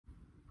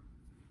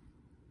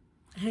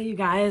Hey you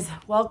guys,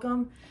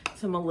 welcome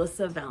to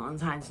Melissa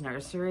Valentine's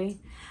Nursery.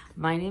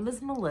 My name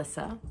is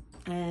Melissa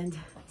and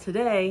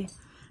today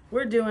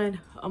we're doing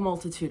a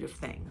multitude of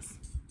things.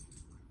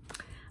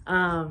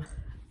 I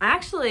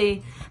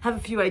actually have a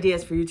few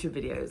ideas for YouTube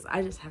videos.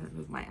 I just haven't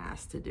moved my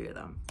ass to do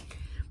them.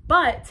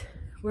 But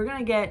we're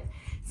gonna get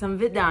some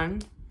of it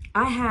done.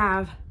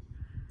 I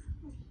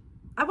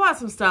bought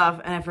some stuff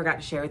and I forgot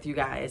to share with you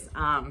guys.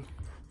 I'm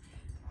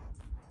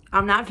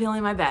not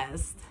feeling my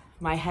best.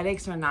 My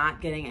headaches are not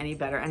getting any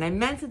better. And I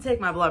meant to take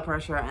my blood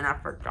pressure and I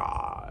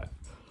forgot.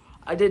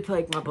 I did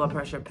take my blood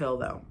pressure pill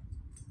though.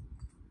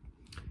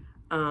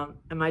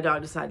 And my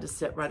dog decided to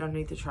sit right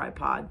underneath the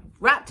tripod.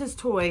 Wrapped his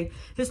toy.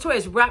 His toy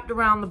is wrapped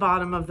around the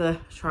bottom of the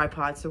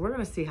tripod. So we're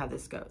gonna see how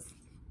this goes.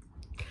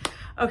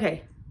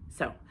 Okay,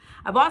 so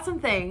I bought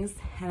some things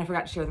and I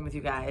forgot to share them with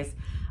you guys.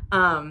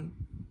 I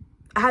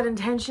had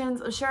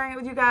intentions of sharing it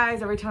with you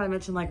guys every time I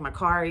mentioned like my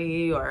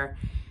Kari or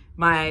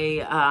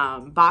my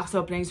box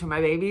openings for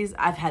my babies.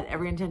 I've had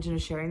every intention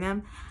of sharing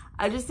them.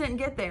 I just didn't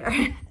get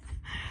there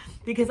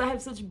because I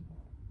have such,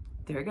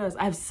 there it goes.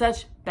 I have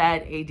such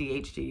bad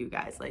ADHD, you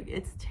guys. Like,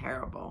 it's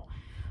terrible.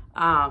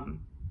 And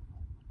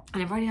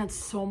I've already had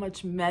so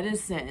much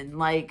medicine.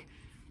 Like,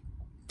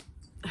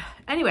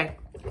 anyway,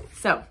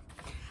 so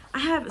I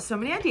have so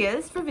many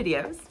ideas for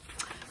videos,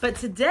 but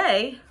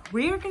today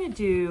we are going to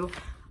do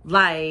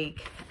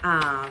like,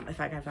 if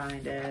I can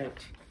find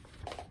it,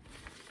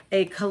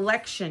 a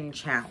collection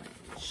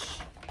challenge.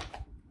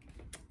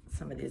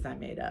 Some of these I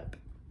made up.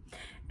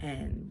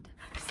 And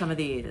some of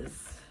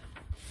these,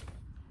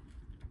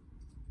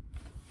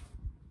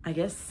 I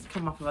guess,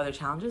 come off of other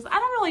challenges. I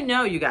don't really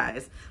know, you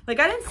guys. Like,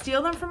 I didn't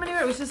steal them from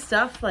anywhere. It was just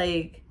stuff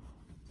like,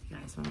 you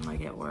guys, when I'm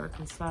like at work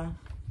and stuff,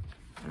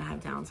 and I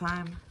have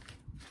downtime,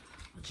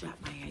 I'll jot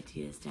my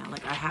ideas down.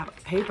 Like, I have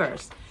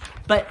papers,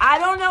 but I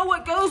don't know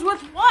what goes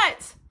with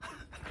what.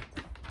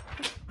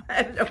 I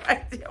have no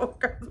idea what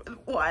goes with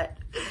what.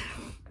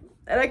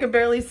 And I can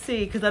barely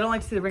see because I don't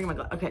like to see the ring in my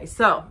glasses. Okay,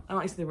 so I don't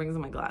like to see the rings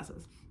in my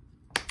glasses.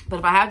 But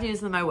if I have to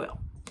use them, I will.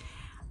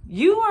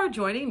 You are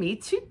joining me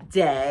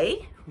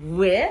today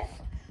with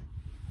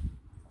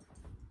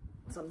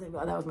something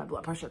about, that was my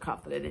blood pressure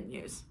cuff that I didn't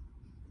use.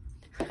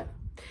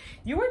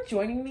 You are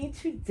joining me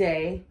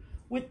today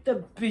with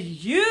the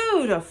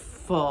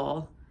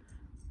beautiful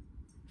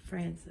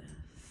Frances.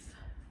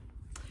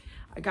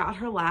 I got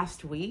her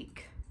last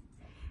week.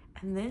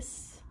 And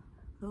this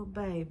little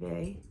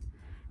baby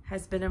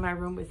has been in my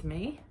room with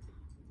me,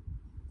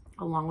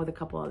 along with a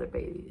couple other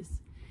babies.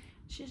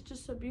 She's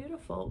just so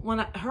beautiful.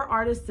 Her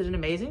artist did an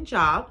amazing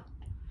job.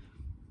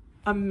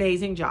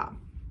 Amazing job.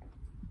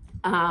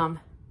 I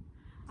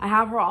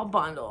have her all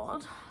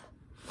bundled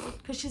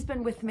because she's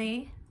been with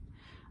me.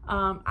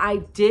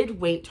 I did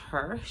weight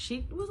her.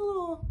 She was a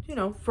little, you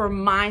know, for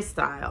my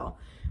style,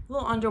 a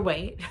little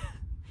underweight.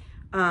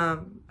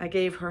 I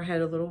gave her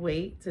head a little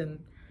weight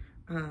and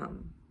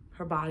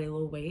her body a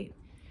little weight,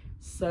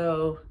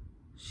 so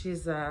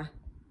she's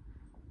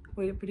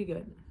weighted pretty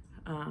good.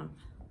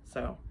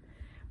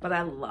 But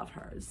I love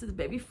her. This is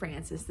baby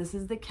Frances. This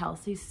is the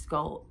Kelsey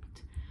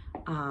sculpt,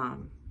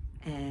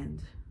 and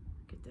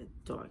get the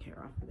dog hair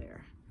off of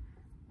there.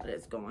 What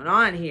is going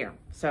on here?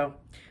 So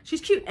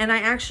she's cute, and I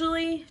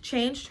actually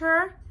changed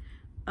her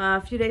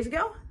a few days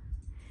ago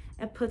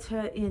and put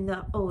her in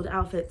the old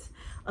outfit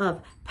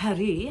of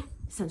Paris,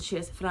 since she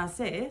is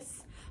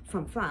Frances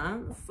from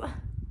France.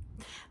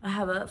 I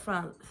have a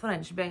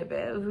French baby,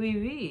 oui,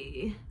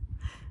 oui,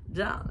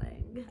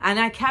 darling. And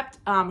I kept,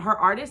 her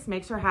artist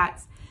makes her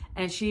hats,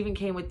 and she even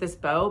came with this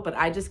bow, but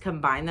I just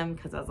combined them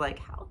because I was like,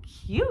 how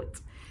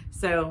cute.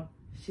 So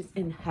she's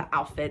in her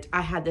outfit. I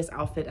had this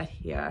outfit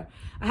here.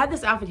 I had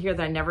this outfit here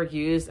that I never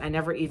used. I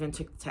never even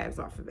took the tags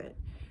off of it.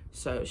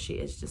 So she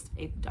is just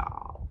a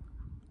doll.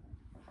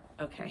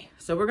 Okay,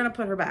 so we're gonna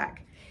put her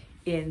back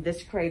in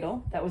this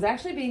cradle that was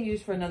actually being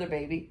used for another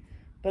baby,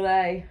 but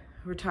I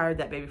retired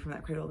that baby from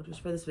that cradle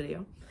just for this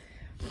video.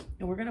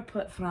 And we're gonna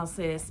put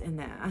Frances in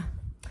there.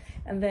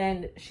 And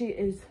then she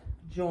is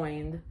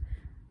joined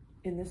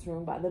in this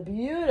room by the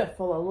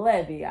beautiful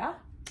Olivia.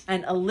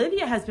 And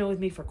Olivia has been with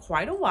me for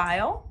quite a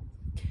while.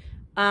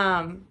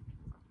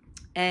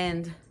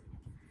 And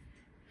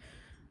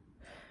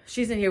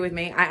she's in here with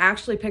me. I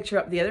actually picked her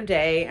up the other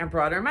day and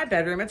brought her in my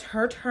bedroom. It's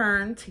her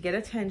turn to get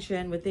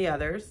attention with the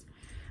others.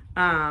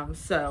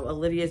 So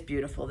Olivia's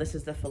beautiful. This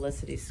is the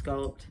Felicity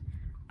sculpt.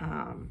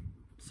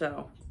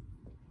 So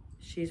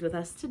she's with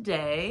us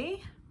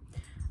today.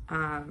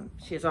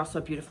 She is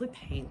also beautifully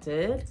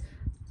painted.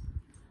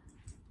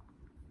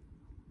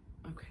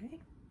 Okay.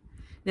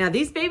 Now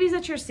these babies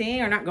that you're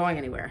seeing are not going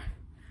anywhere.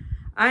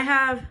 I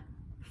have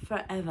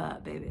forever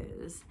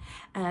babies,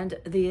 and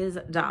these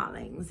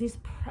darlings, these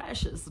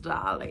precious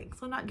darlings,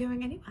 are not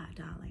going anywhere,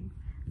 darling.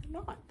 They're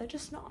not. They're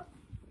just not.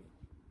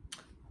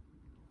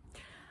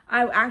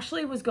 I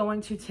actually was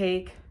going to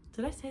take,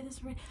 did I say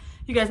this right?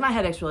 You guys, my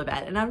headache's really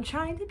bad, and I'm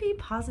trying to be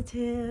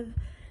positive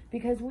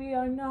because we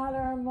are not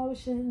our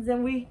emotions,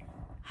 and we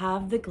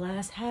have the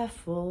glass half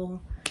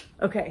full.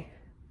 Okay,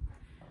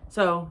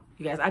 so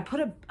you guys, I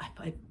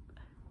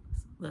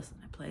listen,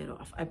 I play it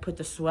off. I put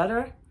the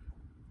sweater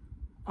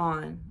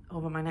on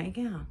over my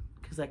nightgown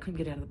because I couldn't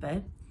get out of the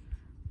bed.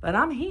 But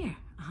I'm here.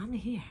 I'm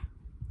here.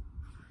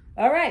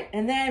 All right.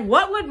 And then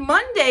what would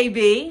Monday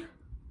be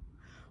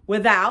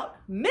without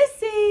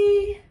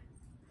Missy?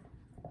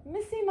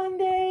 Missy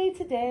Monday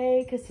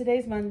today, because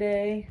today's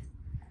Monday.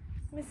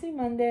 Missy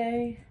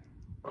Monday.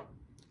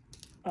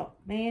 Oh,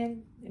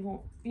 man.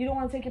 You don't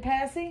want to take your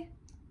passy?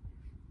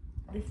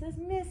 This is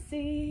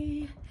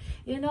Missy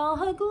in all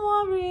her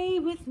glory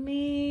with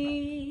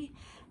me.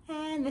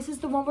 And this is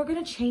the one we're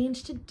going to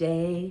change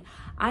today.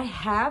 I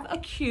have a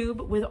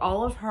cube with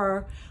all of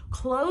her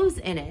clothes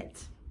in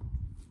it.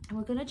 And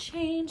we're going to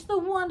change the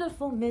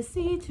wonderful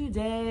Missy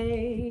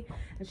today.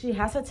 And she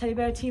has her teddy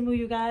bear Timu,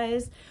 you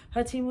guys.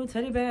 Her Timu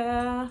teddy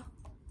bear.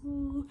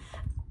 Ooh.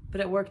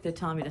 But at work, they're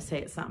telling me to say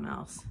it's something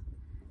else.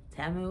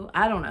 Tamu?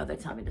 I don't know. They're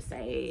telling me to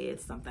say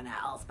it's something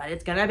else. But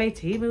it's going to be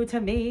Timu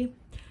to me.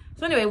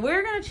 So anyway,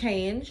 we're going to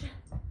change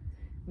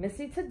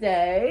Missy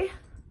today.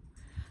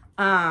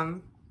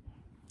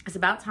 It's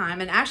about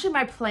time. And actually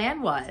my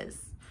plan was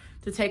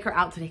to take her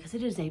out today because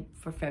it is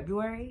for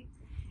February.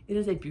 It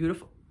is a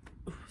beautiful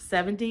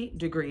 70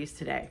 degrees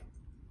today.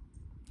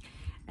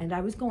 And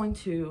I was going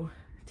to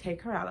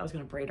take her out. I was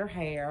going to braid her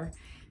hair,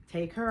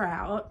 take her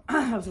out.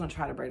 I was going to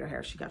try to braid her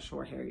hair. She got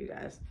short hair, you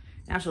guys.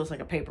 Now she looks like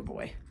a paper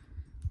boy.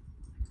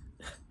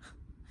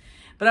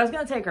 But I was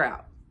going to take her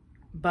out.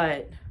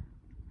 But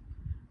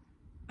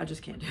I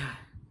just can't do it.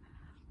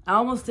 I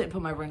almost didn't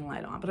put my ring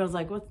light on, but I was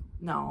like, what?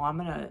 No,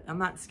 I'm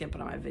not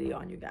skimping on my video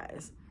on you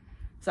guys.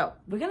 So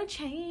we're going to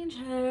change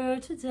her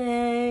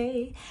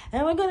today,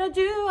 and we're going to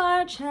do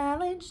our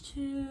challenge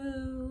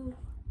too.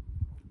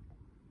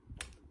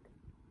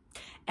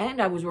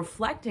 And I was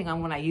reflecting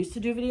on when I used to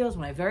do videos,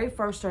 when I very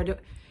first started doing,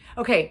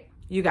 okay,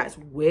 you guys,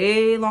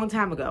 way long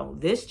time ago,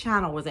 this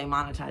channel was a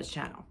monetized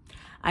channel.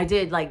 I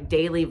did like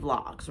daily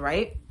vlogs,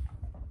 right?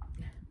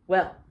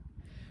 Well,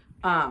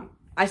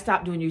 I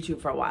stopped doing YouTube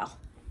for a while.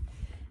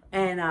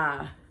 And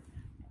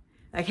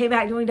I came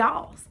back doing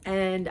dolls.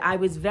 And I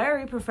was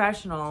very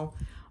professional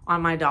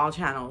on my doll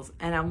channels.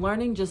 And I'm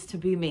learning just to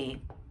be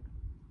me.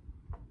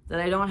 That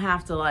I don't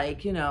have to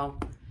like, you know,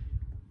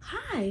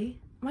 hi,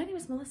 my name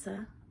is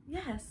Melissa.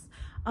 Yes.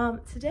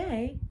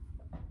 Today,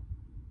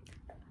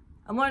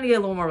 I'm learning to get a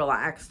little more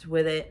relaxed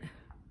with it,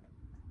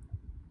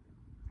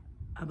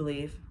 I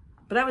believe.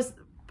 But I was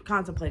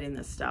contemplating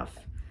this stuff,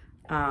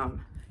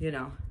 you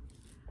know,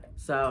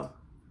 so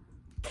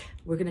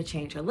we're going to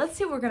change her. Let's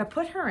see what we're going to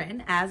put her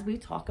in as we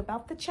talk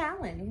about the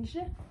challenge.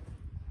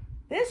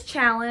 This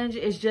challenge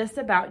is just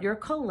about your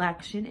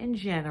collection in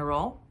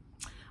general.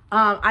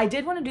 I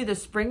did want to do the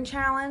spring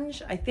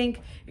challenge. I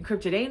think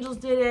Encrypted Angels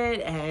did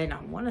it, and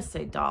I want to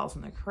say Dolls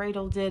in the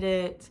Cradle did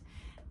it.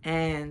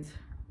 And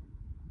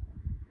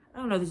I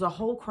don't know, there's a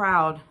whole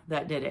crowd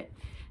that did it.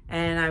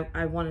 And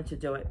I wanted to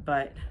do it,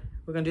 but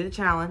we're going to do the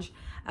challenge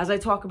as I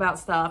talk about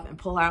stuff and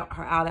pull out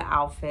her out of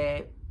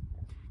outfit.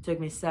 Took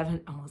me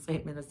almost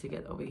 8 minutes to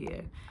get over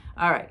here.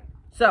 All right.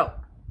 So,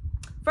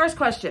 first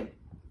question.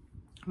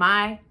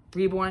 My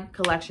Reborn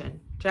Collection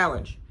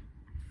challenge.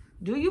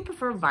 Do you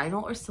prefer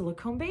vinyl or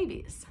silicone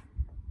babies?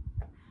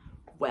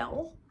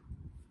 Well,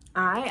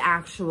 I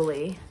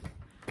actually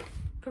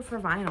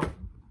prefer vinyl.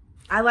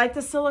 I like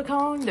the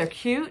silicone. They're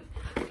cute.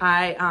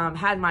 I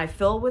had my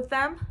fill with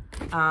them.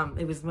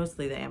 It was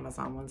mostly the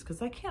Amazon ones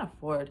because I can't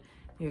afford,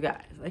 you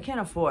guys, I can't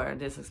afford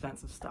this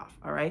expensive stuff,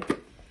 all right?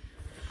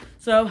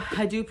 So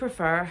I do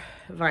prefer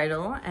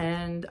vinyl,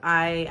 and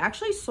I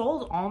actually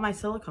sold all my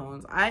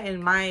silicones.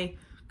 In my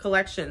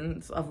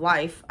collections of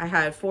life, I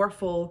had four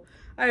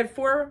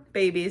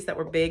babies that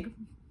were big,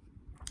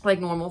 like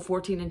normal,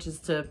 14 inches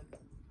to,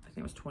 I think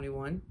it was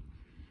 21,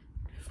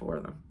 4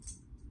 of them.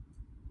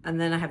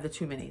 And then I have the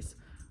 2 minis.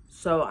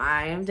 So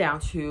I am down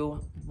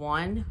to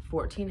 1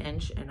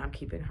 14-inch, and I'm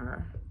keeping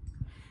her,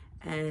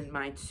 and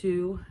my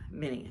 2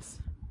 minis.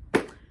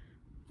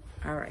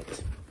 All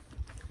right.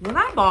 When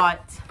I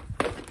bought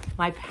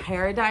my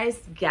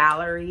Paradise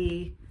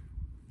Gallery,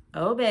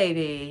 oh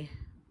baby,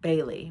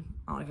 Bailey,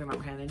 I don't even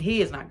remember him, and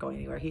he is not going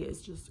anywhere. He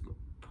is just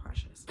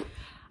precious.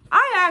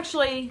 I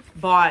actually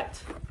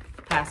bought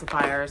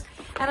pacifiers,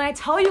 and I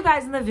tell you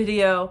guys in the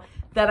video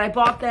that I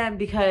bought them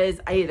because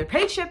I either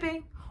paid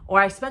shipping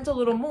or I spent a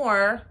little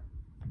more,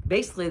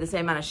 basically the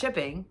same amount of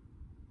shipping.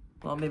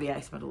 Well, maybe I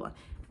spent a lot.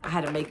 I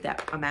had to make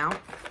that amount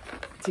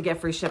to get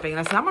free shipping. And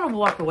I said, I'm going to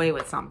walk away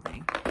with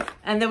something.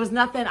 And there was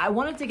nothing. I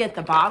wanted to get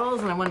the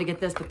bottles and I wanted to get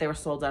this, but they were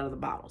sold out of the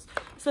bottles.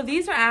 So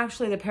these are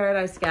actually the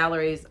Paradise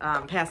Gallery's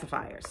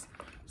pacifiers.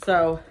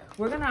 So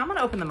I'm going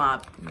to open them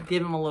up,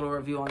 give them a little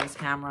review on this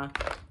camera,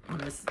 on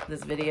this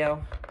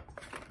video.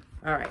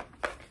 All right.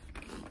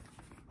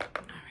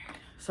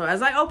 So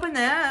as I open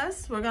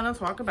this, we're going to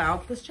talk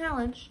about this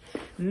challenge.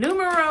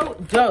 Numero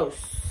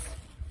dos.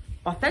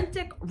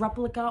 Authentic,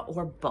 replica,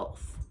 or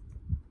both.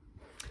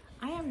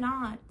 I am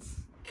not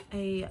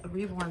a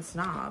Reborn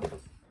snob.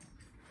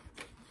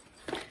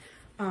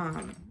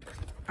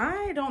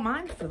 I don't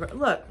mind.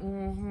 Look,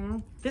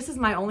 this is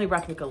my only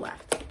replica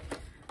left.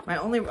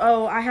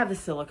 I have the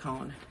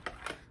silicone.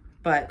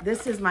 But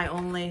this is my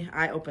only,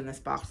 I opened this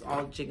box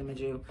all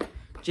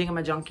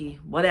jingamajunky,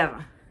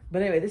 whatever.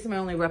 But anyway, this is my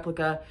only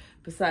replica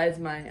besides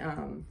my,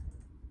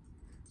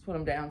 that's what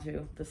I'm down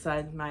to,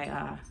 besides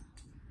my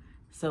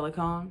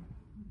silicone.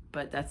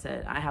 But that's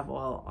it. I have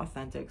all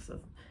authentics.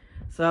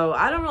 So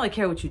I don't really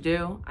care what you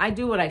do. I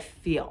do what I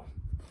feel.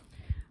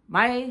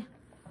 My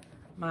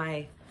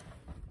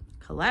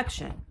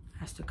collection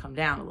has to come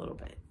down a little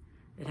bit.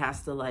 It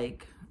has to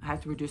like, I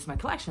have to reduce my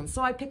collection.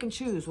 So I pick and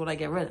choose what I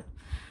get rid of.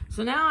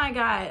 So now I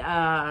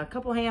got a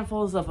couple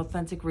handfuls of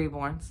authentic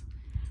Reborns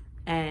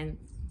and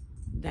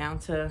down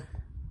to,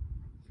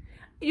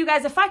 you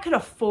guys, if I could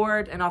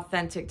afford an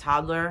authentic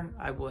toddler,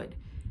 I would.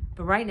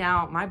 But right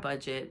now, my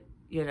budget,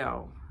 you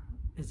know,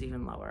 is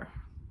even lower.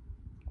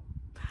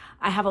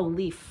 I have a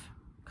leaf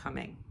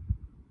coming.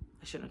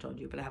 I shouldn't have told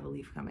you, but I have a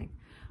leaf coming.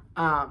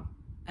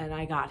 And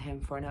I got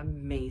him for an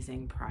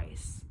amazing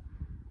price.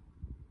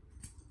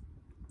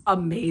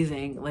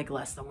 Amazing, like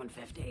less than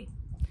 $150.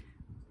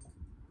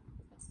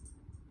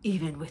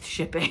 Even with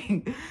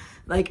shipping.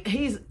 Like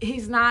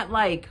he's not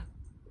like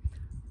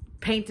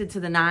painted to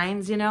the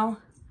nines, you know,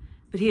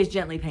 but he is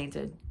gently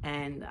painted.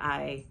 And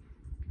I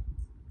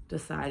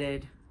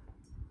decided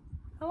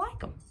I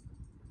like him.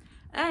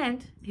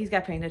 And he's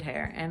got painted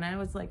hair. And I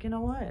was like, you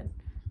know what?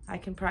 I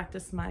can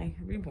practice my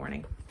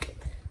reborning.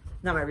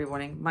 Not my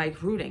reborning, my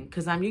rooting.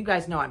 Because you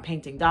guys know I'm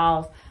painting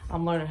dolls.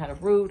 I'm learning how to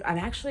root. I'm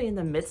actually in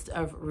the midst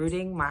of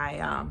rooting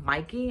my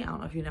Mikey. I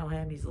don't know if you know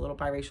him. He's a little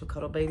biracial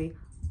cuddle baby.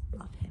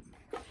 Love him.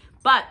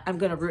 But I'm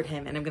going to root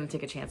him and I'm going to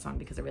take a chance on him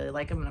because I really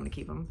like him and I'm going to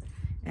keep him.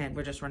 And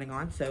we're just running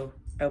on. So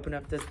I opened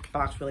up this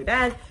box really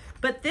bad.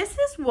 But this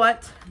is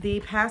what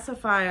the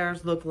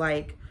pacifiers look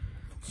like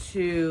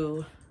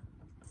to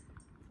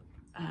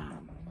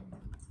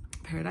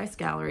Paradise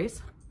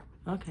Galleries.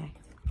 Okay.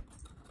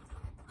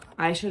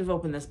 I should have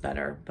opened this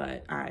better,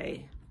 but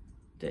I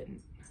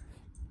didn't.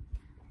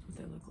 That's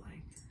what they look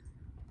like.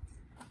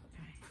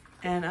 Okay.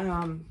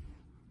 And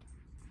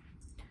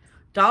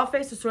doll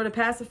face assorted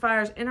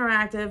pacifiers,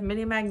 interactive,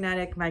 mini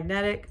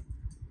magnetic.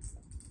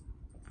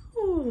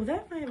 Ooh,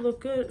 that might look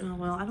good. Oh,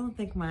 well, I don't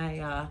think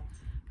my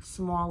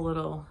small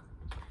little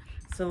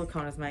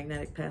silicone is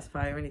magnetic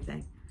pacifier or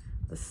anything.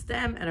 A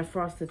stem and a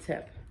frosted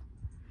tip.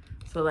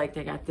 So like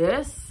they got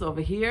this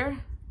over here.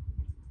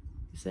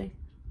 You see?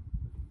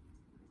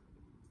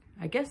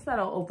 I guess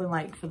that'll open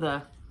like for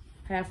the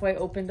halfway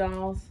open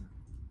dolls.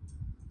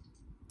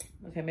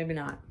 Okay, maybe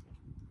not.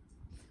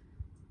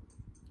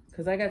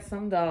 Because I got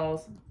some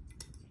dolls.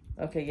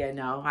 Okay, yeah,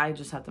 no, I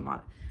just have them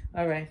on.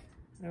 All right.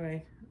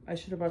 I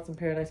should have brought some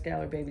Paradise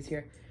Gallery babies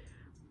here.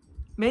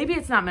 Maybe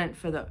it's not meant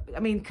for the, I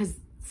mean, because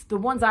the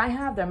ones I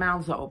have, their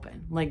mouths are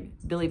open. Like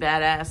Billy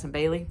Badass and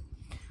Bailey.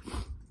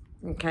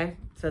 Okay,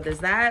 so there's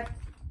that.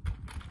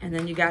 And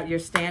then you got your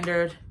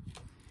standard,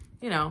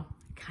 you know,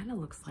 kind of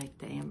looks like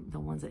the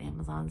ones that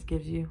Amazon's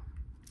gives you,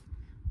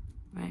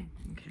 right?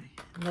 Okay,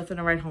 nothing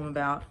to write home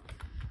about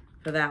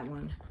for that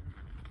one.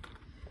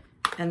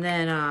 And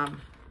then,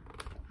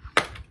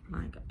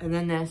 my God. And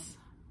then this,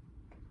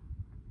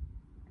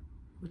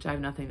 which I have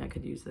nothing that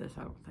could use this,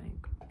 I don't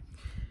think.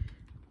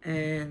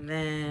 And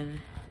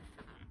then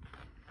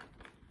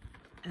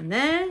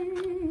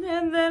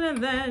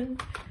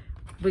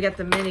we got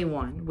the mini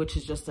one, which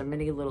is just a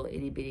mini little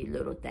itty bitty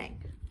little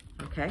thing,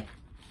 okay?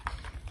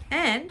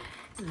 And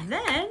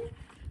then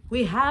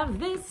we have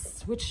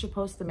this, which is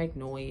supposed to make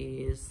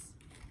noise.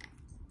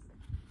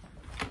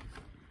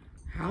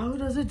 How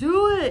does it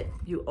do it?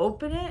 You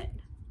open it.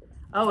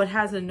 Oh, it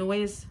has a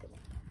noise.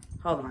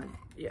 Hold on.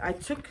 I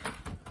took,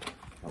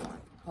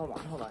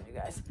 hold on, you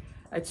guys.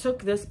 I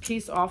took this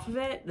piece off of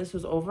it. This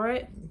was over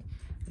it.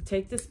 I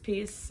take this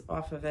piece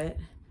off of it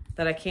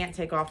that I can't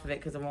take off of it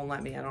because it won't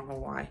let me. I don't know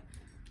why.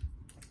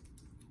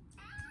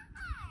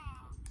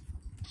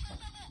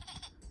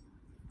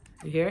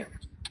 You hear it?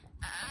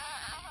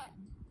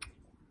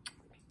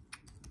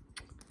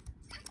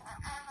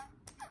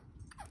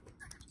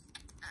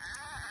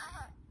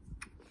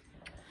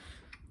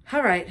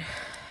 All right.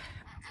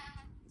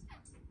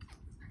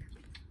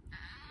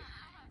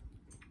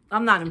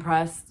 I'm not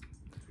impressed.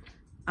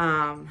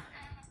 I'd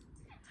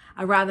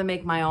rather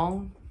make my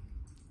own.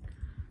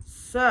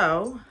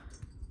 So,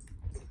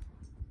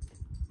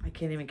 I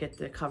can't even get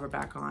the cover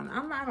back on. I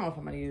don't know if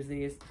I'm going to use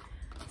these.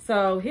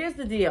 So, here's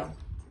the deal.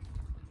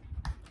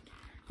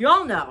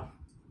 Y'all know,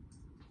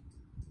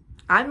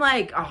 I'm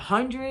like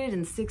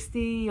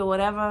 160 or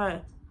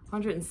whatever,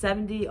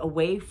 170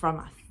 away from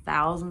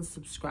 1,000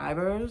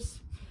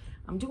 subscribers.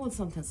 I'm doing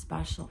something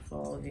special for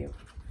all of you.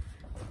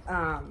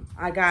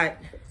 I got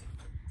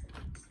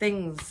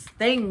things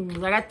I'm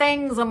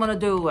gonna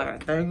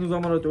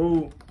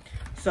do.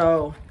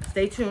 So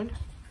stay tuned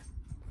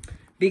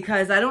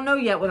because I don't know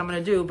yet what I'm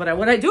gonna do, but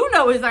what I do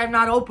know is I'm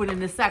not opening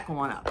the second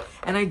one up.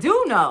 And I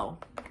do know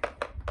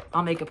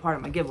I'll make it part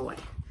of my giveaway.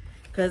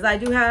 Because I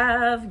do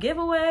have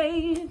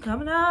giveaway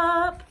coming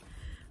up.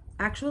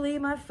 Actually,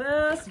 my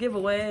first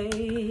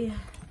giveaway.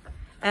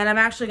 And I'm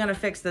actually going to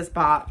fix this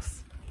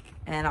box.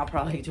 And I'll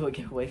probably do a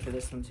giveaway for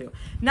this one too.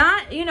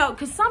 Not, you know,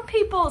 because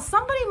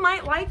somebody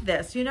might like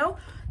this, you know.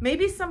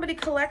 Maybe somebody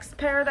collects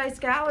Paradise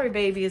Gallery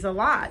babies a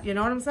lot. You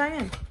know what I'm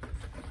saying?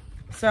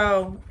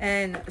 So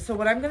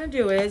what I'm going to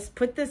do is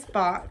put this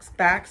box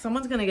back.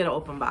 Someone's going to get an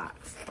open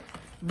box.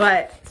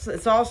 But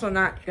it's also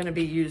not going to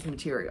be used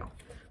material.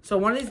 So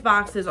one of these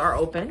boxes are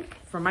open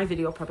for my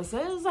video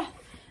purposes.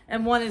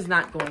 And one is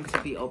not going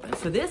to be open.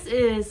 So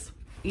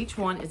each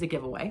one is a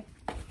giveaway.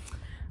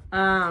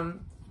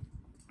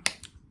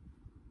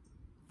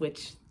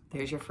 Which,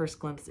 there's your first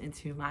glimpse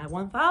into my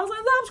 1,000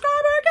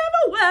 subscriber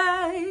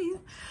giveaway.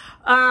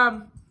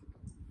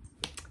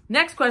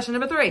 Next question,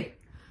 number 3.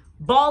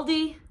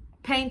 Baldie,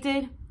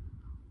 painted,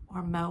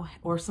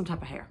 or some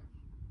type of hair.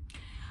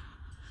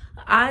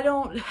 I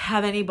don't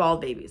have any bald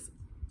babies.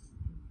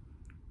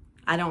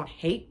 I don't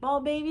hate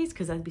bald babies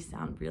because that'd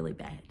sound really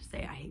bad to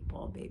say I hate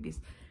bald babies.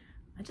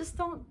 I just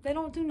don't, they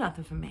don't do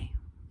nothing for me.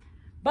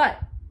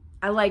 But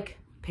I like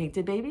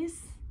painted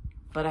babies,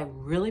 but I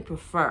really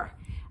prefer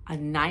a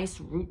nice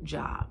root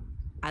job.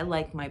 I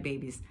like my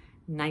babies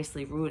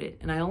nicely rooted.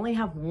 And I only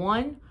have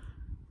one.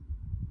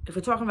 If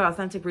we're talking about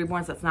authentic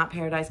reborns, that's not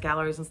Paradise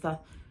Galleries and stuff.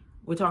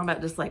 We're talking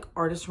about just like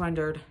artist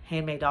rendered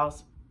handmade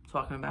dolls.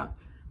 Talking about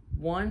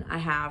one I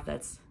have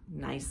that's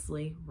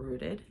nicely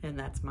rooted, and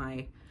that's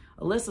my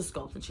Alyssa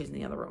sculpt, and she's in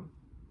the other room.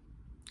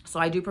 So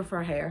I do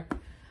prefer hair.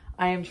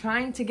 I am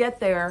trying to get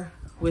there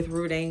with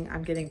rooting.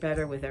 I'm getting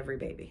better with every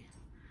baby.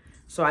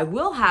 So I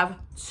will have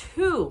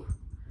 2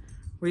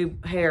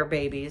 hair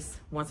babies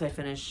once I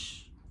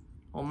finish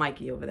old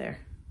Mikey over there.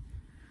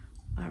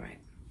 All right.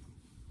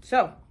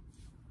 So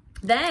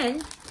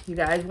then, you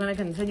guys, we're going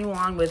to continue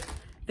on with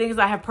things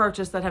I have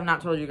purchased that I have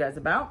not told you guys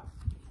about.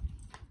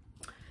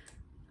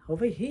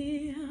 Over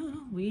here,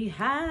 we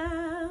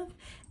have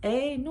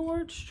a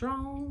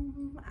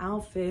Nordstrom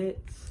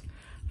outfit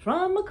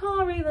from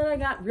Macari that I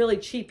got really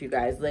cheap, you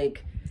guys.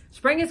 Like,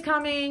 spring is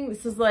coming.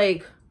 This is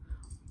like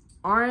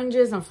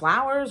oranges and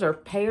flowers, or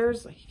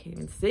pears. You can't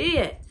even see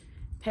it.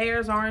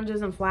 Pears,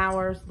 oranges, and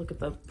flowers. Look at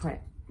the print.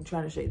 I'm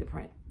trying to show you the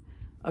print.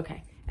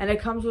 Okay. And it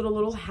comes with a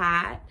little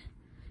hat.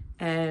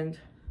 And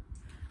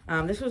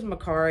this was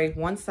Macari,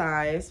 one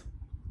size.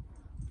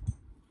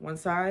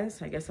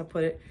 I guess I'll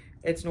put it.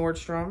 It's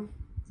Nordstrom.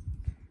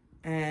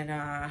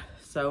 And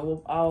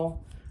so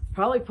I'll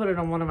probably put it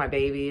on one of my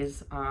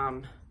babies.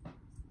 I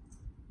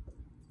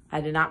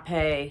did not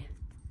pay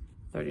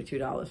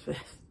 $32 for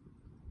this.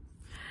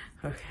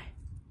 Okay.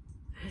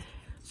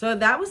 So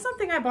that was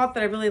something I bought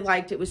that I really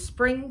liked. It was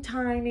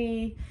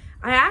springtimey.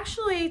 I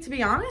actually, to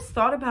be honest,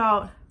 thought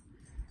about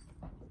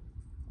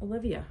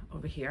Olivia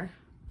over here.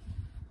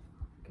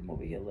 Come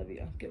over here,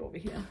 Olivia. Get over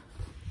here.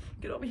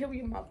 Get over here with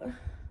your mother.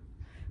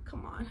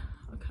 Come on.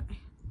 Okay.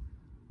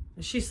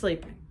 And she's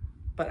sleeping,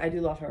 but I do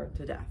love her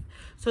to death.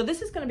 So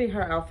this is going to be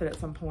her outfit at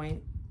some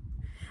point.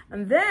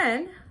 And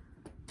then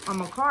on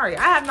Macari,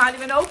 I have not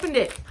even opened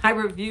it. I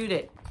reviewed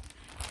it.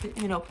 Didn't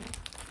even open it.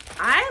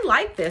 I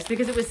like this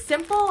because it was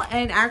simple,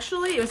 and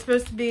actually it was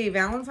supposed to be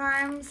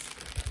Valentine's,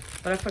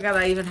 but I forgot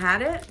I even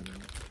had it.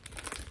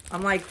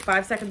 I'm like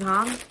 5 Second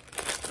Tom,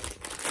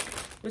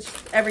 which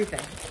is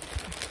everything.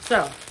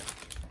 So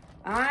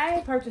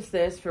I purchased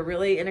this for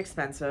really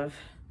inexpensive,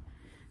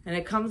 and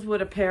it comes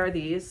with a pair of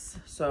these,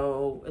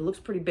 so it looks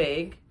pretty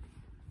big.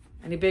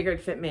 Any bigger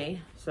it'd fit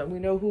me, so we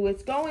know who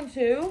it's going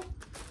to.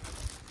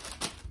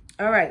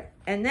 All right,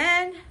 and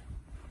then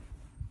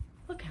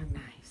look how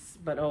nice,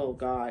 but oh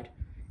God.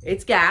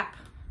 It's Gap.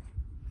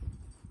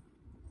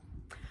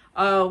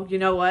 Oh, you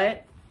know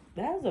what?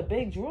 That was a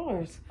big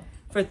drawers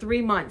for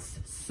 3 months.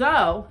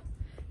 So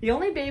the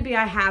only baby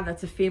I have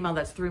that's a female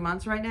that's 3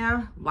 months right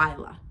now,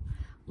 Lila.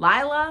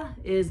 Lila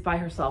is by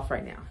herself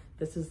right now.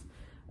 This is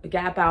a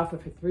Gap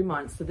outfit for 3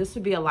 months. So this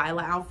would be a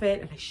Lila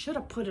outfit, and I should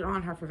have put it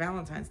on her for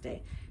Valentine's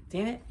Day.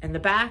 Damn it. And the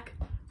back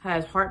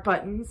has heart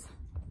buttons.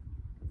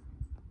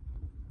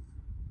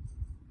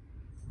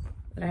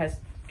 And it has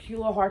cute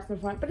little hearts in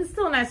the front, but it's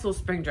still a nice little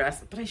spring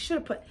dress. But I should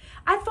have put,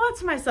 I thought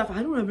to myself,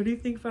 I don't have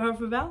anything for her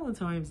for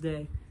Valentine's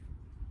Day.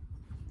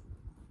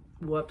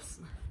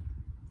 Whoops.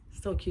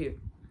 Still cute.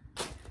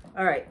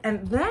 All right,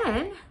 and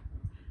then,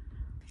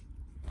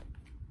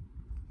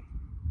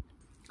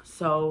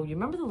 so you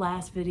remember the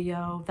last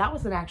video? That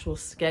was an actual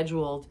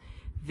scheduled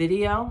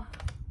video.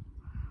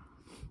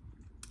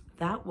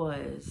 That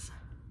was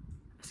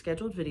a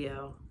scheduled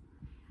video,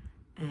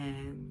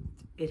 and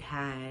it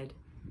had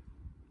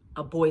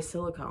a boy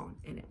silicone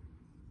in it.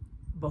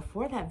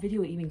 Before that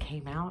video even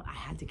came out, I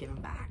had to give him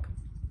back.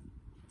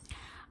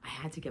 I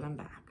had to give him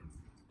back.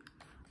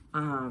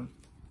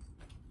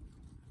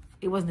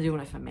 It wasn't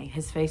doing it for me.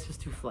 His face was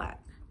too flat.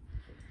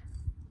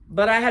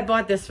 But I had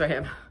bought this for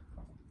him.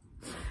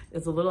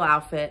 It's a little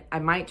outfit. I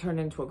might turn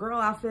it into a girl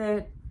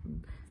outfit.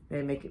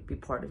 Maybe make it be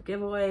part of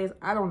giveaways.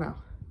 I don't know.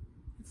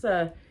 It's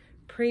a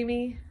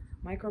preemie,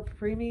 micro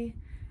preemie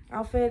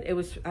outfit.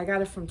 I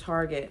got it from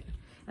Target.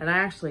 And I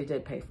actually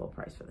did pay full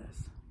price for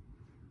this.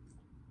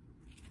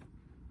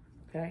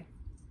 Okay.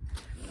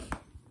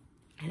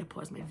 I had to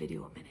pause my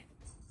video a minute.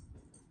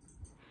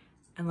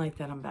 And like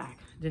that, I'm back.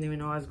 Didn't even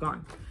know I was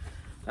gone.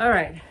 All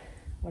right.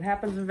 What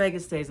happens in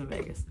Vegas stays in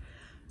Vegas.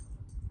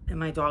 And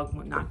my dog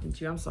knocked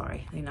into you. I'm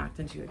sorry. They knocked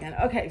into you again.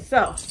 Okay,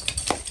 so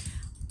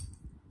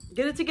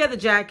get it together,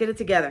 Jack. Get it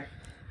together.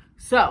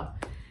 So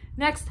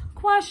next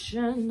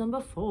question,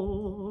 number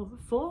 4.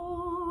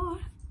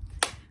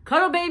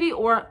 Cuddle baby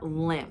or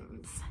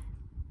limbs?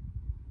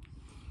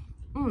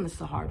 This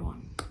is a hard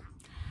one.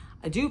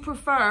 I do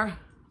prefer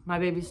my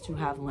babies to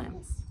have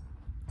limbs.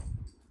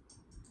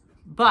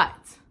 But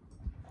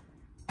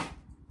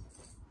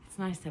it's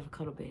nice to have a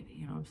cuddle baby,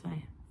 you know what I'm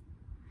saying?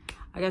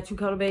 I got 2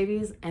 cuddle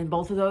babies, and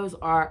both of those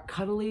are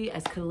cuddly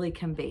as cuddly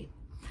can be.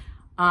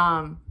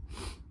 I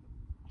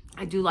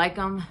do like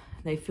them.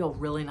 They feel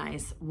really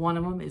nice. One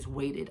of them is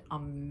weighted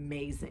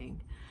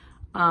amazing.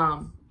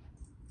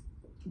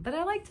 But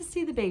I like to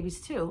see the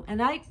babies too.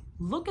 And I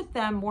look at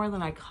them more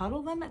than I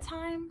cuddle them at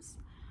times.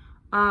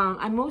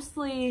 I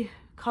mostly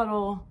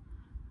cuddle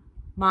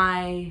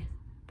my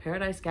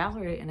Paradise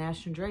Gallery and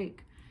Ashton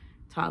Drake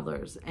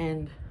toddlers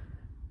and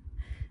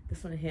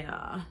this one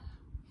here.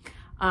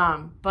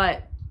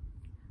 But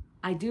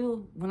I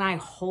do, when I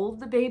hold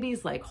the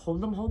babies, like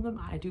hold them,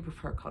 I do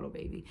prefer cuddle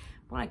baby.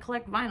 When I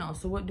collect vinyl,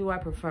 so what do I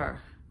prefer?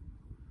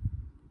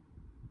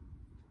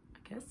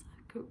 I guess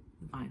I could,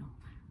 vinyl.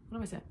 What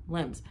am I saying?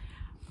 Limbs.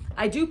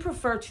 I do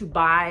prefer to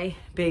buy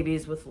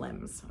babies with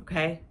limbs,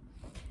 okay?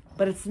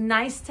 But it's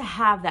nice to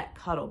have that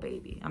cuddle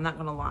baby. I'm not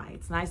gonna lie.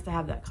 It's nice to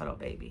have that cuddle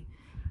baby.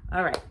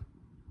 All right.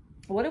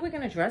 What are we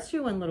gonna dress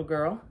you in, little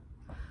girl?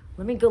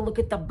 Let me go look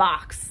at the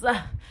box.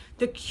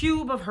 The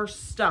cube of her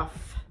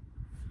stuff.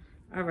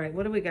 All right,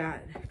 what do we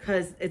got?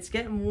 Because it's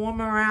getting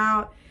warmer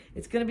out.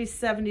 It's gonna be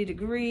 70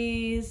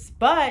 degrees,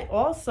 but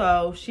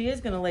also she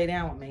is gonna lay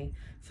down with me.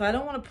 So I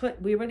don't wanna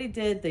put, we already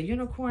did the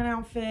unicorn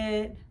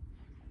outfit.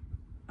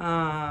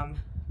 I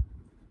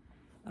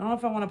don't know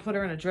if I wanna put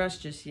her in a dress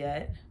just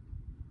yet.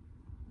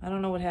 I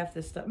don't know what half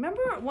this stuff.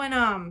 Remember when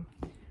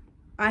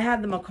I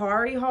had the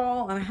Macari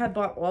haul and I had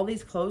bought all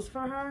these clothes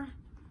for her?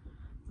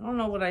 I don't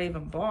know what I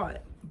even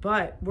bought,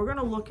 but we're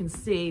gonna look and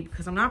see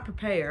because I'm not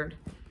prepared,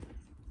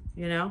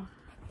 you know?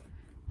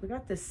 We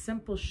got this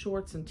simple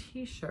shorts and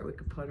t-shirt we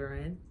could put her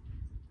in.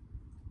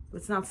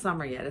 It's not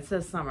summer yet. It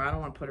says summer. I don't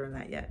want to put her in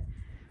that yet.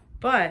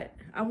 But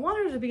I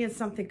want her to be in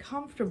something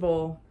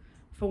comfortable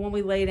for when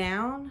we lay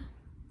down,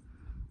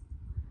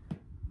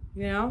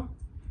 you know?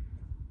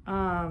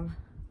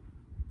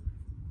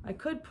 I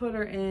could put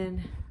her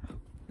in,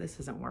 this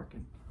isn't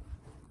working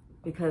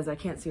because I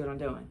can't see what I'm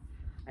doing.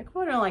 I could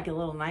put her in like a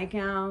little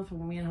nightgown for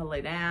when me and her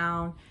lay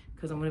down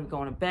because I'm going to be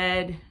going to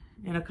bed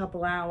in a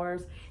couple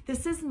hours.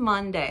 This is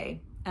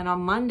Monday, and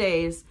on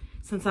Mondays,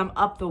 since I'm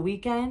up the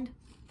weekend,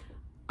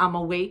 I'm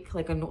awake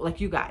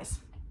like you guys.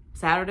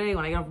 Saturday,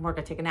 when I get home from work,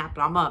 I take a nap,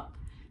 but I'm up.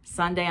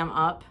 Sunday, I'm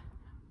up.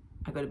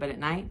 I go to bed at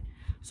night.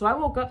 So I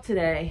woke up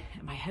today,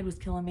 and my head was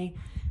killing me.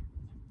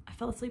 I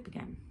fell asleep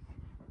again.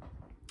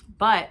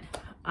 But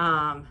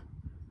I'll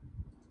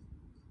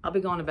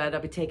be going to bed.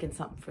 I'll be taking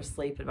something for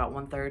sleep at about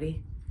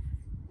 1:30.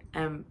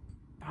 And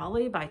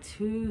probably by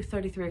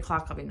 2:30, 3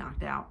 o'clock, I'll be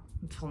knocked out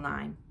until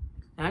 9.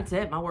 And that's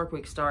it. My work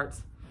week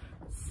starts.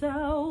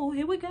 So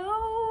here we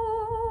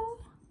go.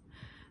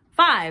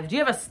 5, do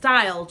you have a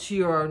style to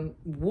your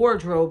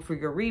wardrobe for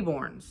your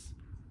reborns?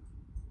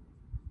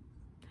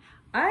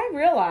 I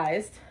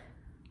realized,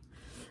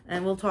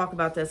 and we'll talk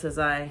about this as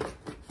I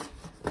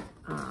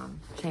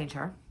change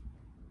her.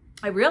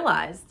 I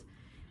realized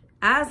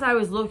as I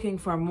was looking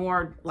for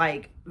more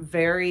like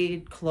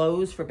varied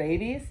clothes for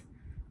babies,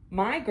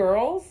 my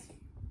girls,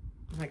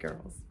 I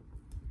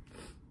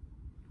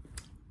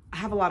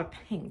have a lot of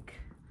pink.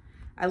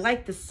 I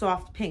like the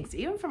soft pinks,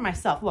 even for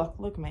myself.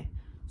 Look at me,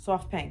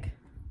 soft pink.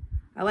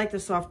 I like the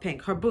soft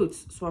pink. Her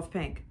boots, soft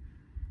pink.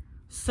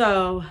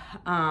 So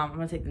I'm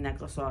gonna take the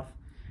necklace off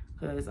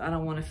because I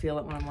don't want to feel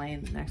it when I'm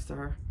laying next to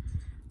her.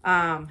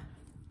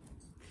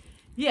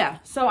 Yeah,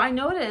 so I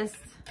noticed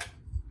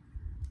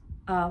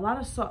a lot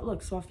of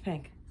soft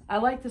pink. I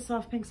like the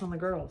soft pinks on the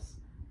girls.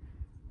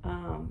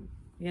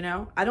 You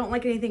know, I don't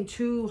like anything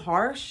too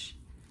harsh,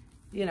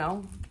 you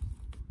know.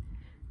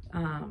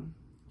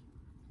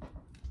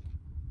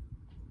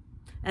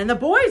 And the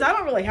boys, I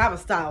don't really have a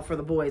style for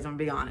the boys, I'm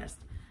gonna be honest.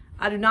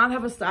 I do not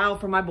have a style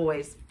for my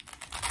boys.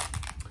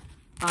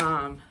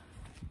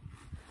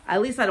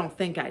 At least I don't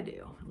think I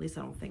do.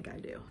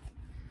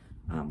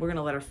 We're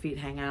gonna let her feet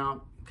hang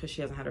out because she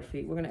hasn't had her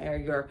feet. We're gonna air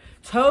your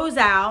toes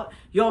out,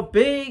 your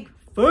big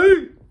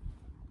feet.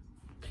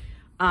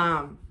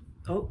 Oh,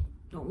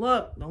 don't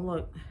look.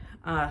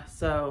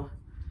 So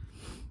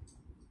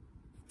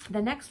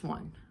the next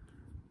one,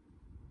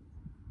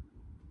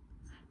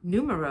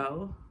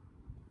 numero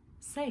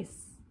 6.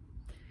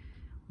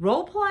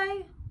 Role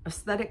play,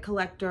 aesthetic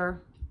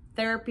collector,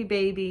 therapy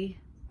baby,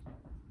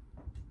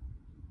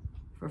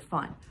 for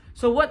fun.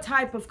 So what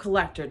type of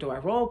collector? Do I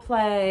role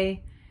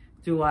play?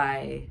 Do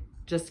I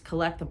just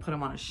collect and put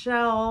them on a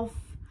shelf?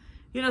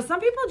 You know, some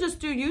people just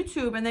do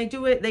YouTube and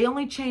they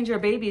only change their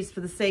babies for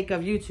the sake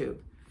of YouTube.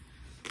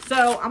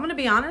 So I'm going to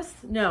be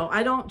honest. No,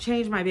 I don't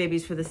change my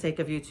babies for the sake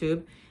of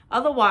YouTube.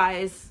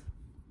 Otherwise,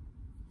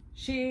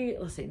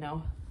 let's see,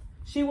 no,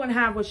 she wouldn't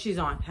have what she's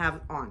on.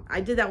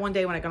 I did that one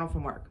day when I got home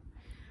from work.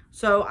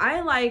 So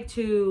I like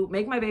to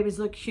make my babies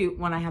look cute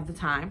when I have the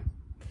time.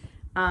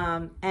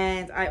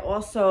 And I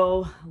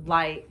also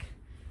like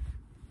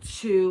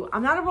to,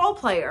 I'm not a role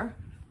player.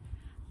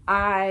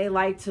 I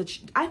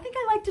think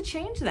I like to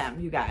change them,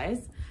 you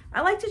guys.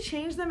 I like to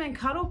change them and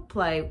cuddle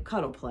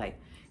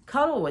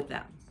with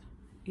them,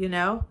 you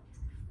know?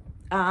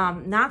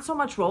 Not so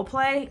much role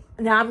play.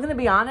 Now, I'm going to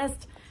be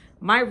honest.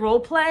 My role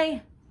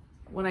play,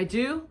 when I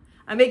do,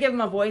 I may give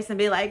them a voice and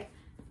be like,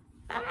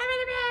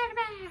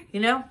 you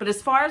know? But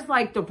as far as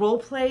like the role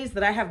plays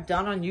that I have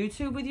done on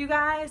YouTube with you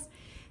guys,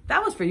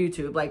 that was for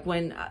YouTube. Like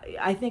when,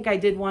 I think I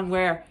did one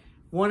where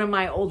one of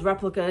my old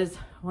replicas,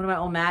 one of my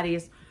old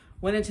Maddies,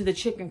 went into the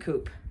chicken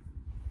coop.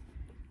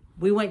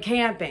 We went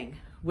camping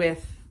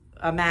with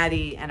a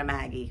Maddie and a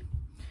Maggie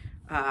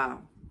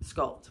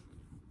sculpt.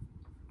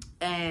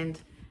 And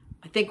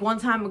I think one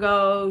time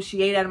ago,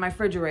 she ate out of my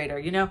refrigerator,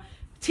 you know,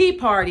 tea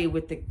party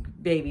with the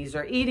babies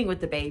or eating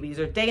with the babies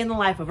or day in the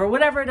life of, or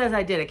whatever it is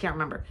I did. I can't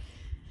remember.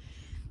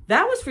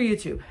 That was for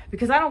YouTube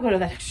because I don't go to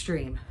that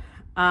extreme.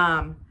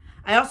 I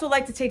also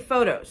like to take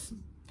photos.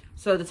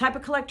 So the type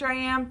of collector I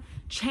am,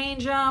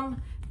 change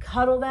them,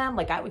 cuddle them.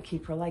 Like I would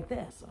keep her like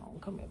this. Oh,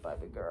 come here,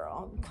 baby girl.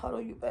 I'll cuddle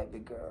you, baby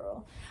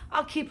girl.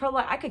 I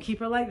could keep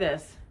her like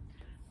this.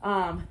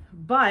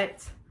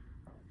 But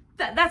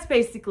that's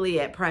basically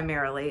it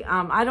primarily.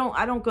 I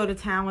don't go to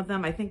town with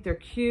them. I think they're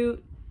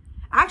cute.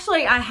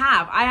 Actually, I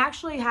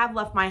actually have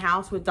left my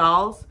house with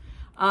dolls.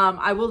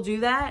 I will do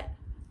that.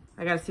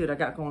 I gotta see what I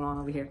got going on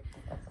over here.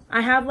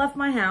 I have left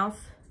my house.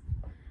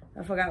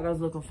 I forgot what I was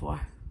looking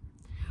for.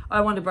 Oh, I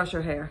wanted to brush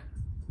her hair.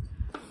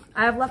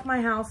 I have left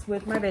my house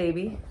with my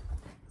babies.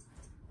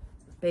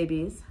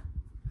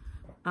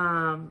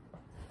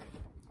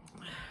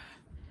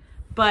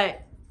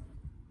 But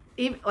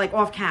even like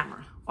off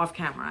camera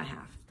I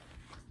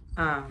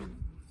have.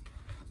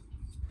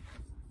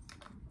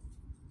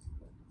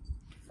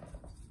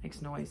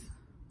 Makes noise.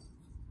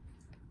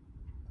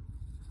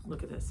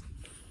 Look at this.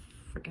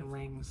 Freaking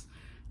rings.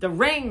 The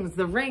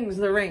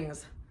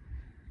rings.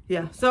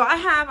 Yeah. So I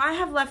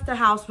have left the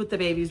house with the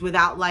babies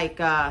without like,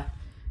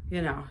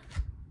 you know,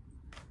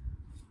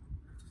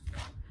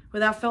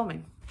 without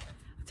filming.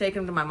 Take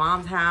them to my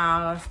mom's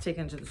house, take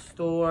them to the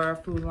store,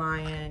 Food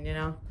Lion, you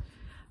know.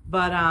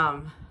 But,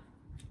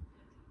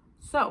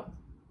 so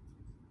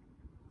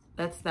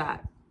that's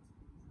that.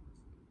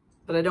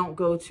 But I don't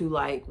go to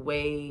like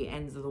way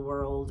ends of the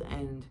world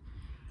and,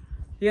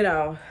 you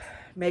know,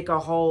 make a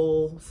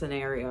whole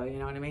scenario, you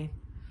know what I mean?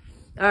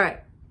 All right.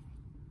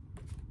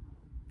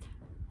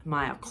 Am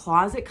I a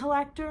closet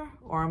collector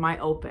or am I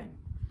open?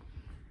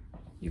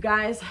 You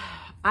guys,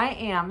 I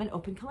am an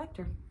open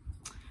collector.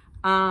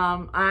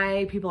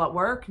 People at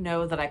work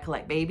know that I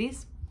collect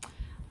babies.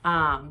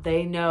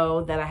 They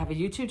know that I have a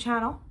YouTube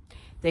channel.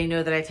 They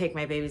know that I take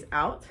my babies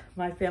out,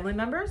 my family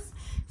members.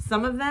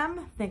 Some of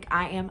them think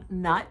I am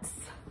nuts.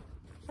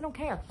 I don't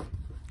care.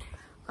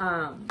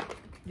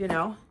 You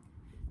know,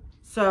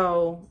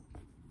 so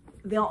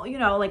they'll, you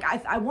know, like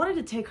I wanted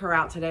to take her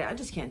out today. I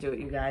just can't do it,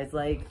 you guys.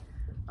 Like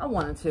I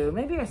wanted to,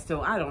 maybe I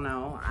don't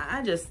know.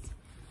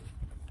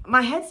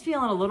 My head's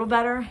feeling a little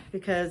better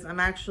because I'm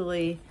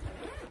actually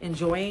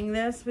enjoying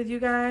this with you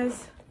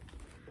guys.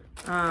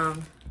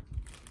 I'm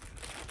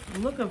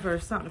looking for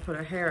something to put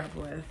her hair up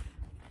with.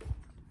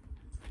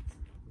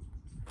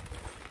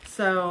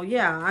 So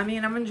yeah, I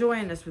mean, I'm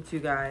enjoying this with you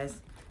guys.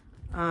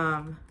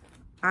 And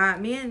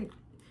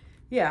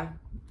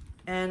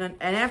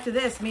after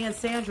this, me and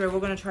Sandra, we're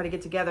going to try to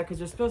get together because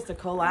we're supposed to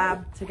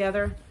collab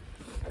together.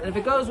 And if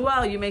it goes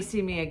well, you may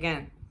see me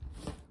again,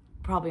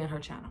 probably on her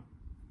channel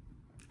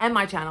and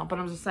my channel. But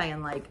I'm just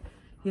saying, like,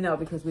 you know,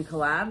 because we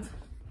collabed.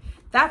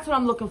 That's what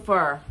I'm looking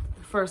for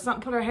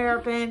something to put her hair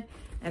up in,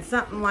 and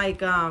something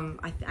like,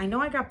 I know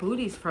I got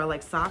booties for her,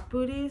 like sock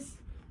booties.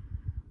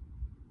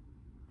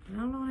 I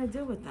don't know what I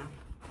do with them.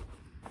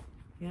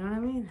 You know what I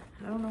mean?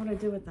 I don't know what I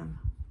do with them.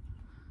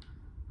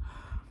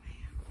 Oh,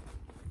 man.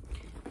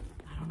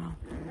 I don't know.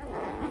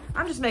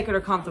 I'm just making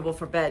her comfortable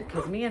for bed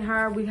because me and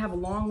her, we have a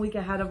long week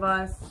ahead of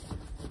us.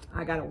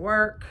 I got to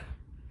work.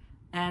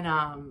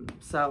 And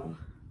so...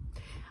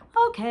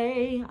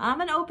 Okay,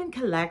 I'm an open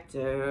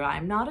collector.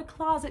 I'm not a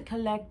closet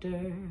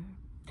collector.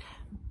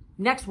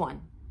 Next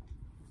one.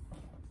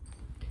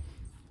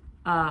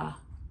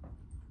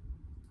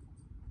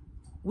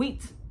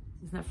 Wheat.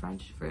 Isn't that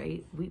French for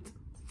wheat?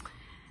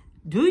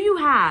 Do you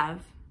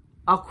have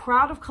a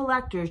crowd of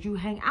collectors you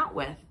hang out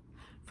with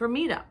for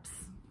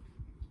meetups?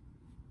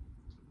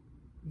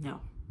 No.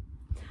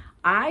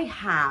 I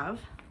have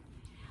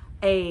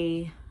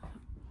a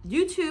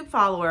YouTube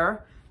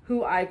follower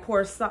who I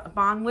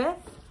correspond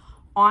with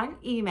on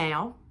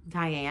email,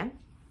 Diane.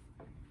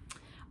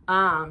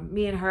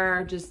 Me and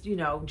her just, you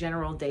know,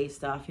 general day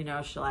stuff. You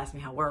know, she'll ask me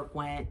how work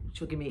went.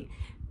 She'll give me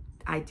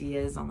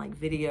ideas on like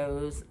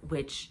videos,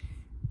 which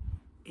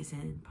is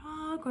in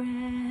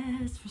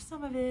progress for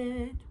some of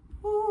it.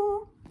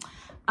 Woo.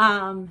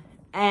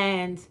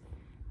 And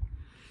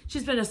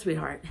she's been a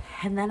sweetheart.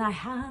 And then I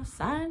have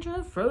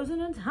Sandra,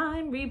 Frozen in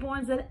Time,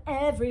 Reborns that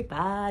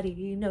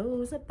everybody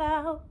knows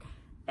about.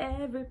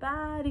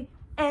 Everybody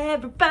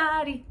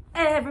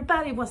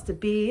wants to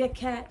be a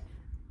cat.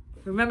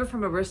 Remember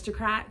from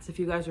Aristocrats, if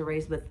you guys were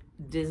raised with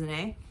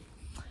Disney.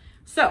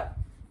 So,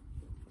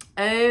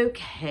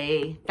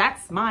 okay,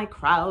 that's my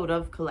crowd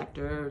of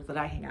collectors that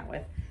I hang out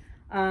with.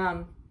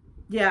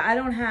 Yeah, I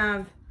don't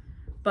have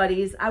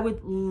buddies. I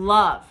would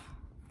love,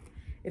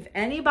 if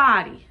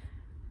anybody,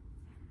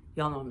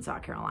 y'all know I'm in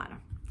South Carolina.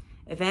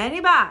 If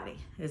anybody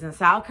is in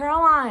South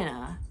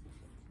Carolina,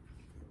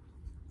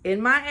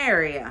 in my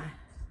area,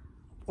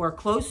 or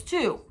close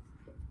to,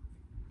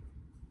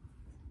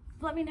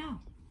 let me know.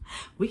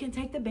 We can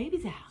take the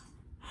babies out.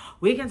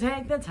 We can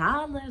take the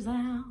toddlers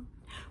out.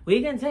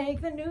 We can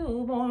take the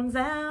newborns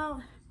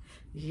out.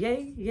 Yeah,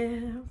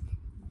 yeah.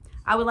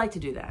 I would like to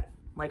do that.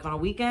 Like on a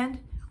weekend,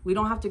 we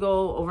don't have to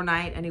go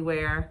overnight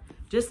anywhere.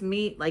 Just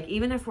meet, like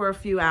even if we're a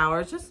few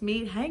hours, just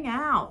meet, hang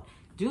out,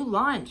 do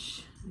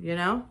lunch, you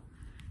know?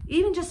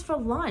 Even just for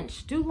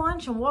lunch, do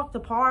lunch and walk the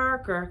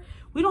park, or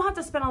we don't have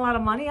to spend a lot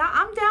of money.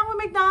 I'm down with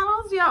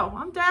McDonald's, yo.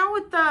 I'm down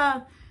with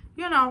the,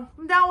 you know,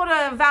 I'm down with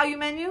a value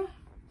menu.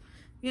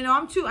 You know,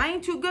 I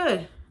ain't too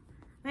good.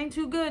 I ain't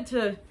too good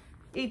to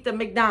eat the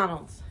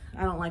McDonald's.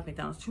 I don't like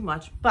McDonald's too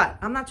much, but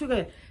I'm not too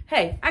good.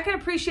 Hey, I can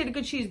appreciate a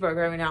good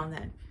cheeseburger every now and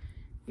then.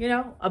 You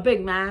know, a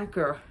Big Mac,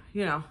 or,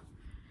 you know,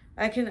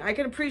 I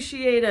can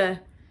appreciate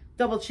a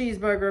double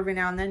cheeseburger every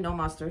now and then, no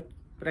mustard,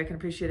 but I can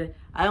appreciate it.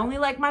 I only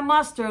like my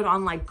mustard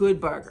on like good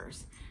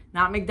burgers,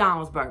 not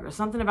McDonald's burgers.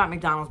 Something about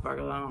McDonald's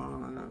burgers.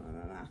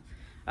 No.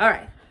 All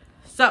right.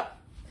 So,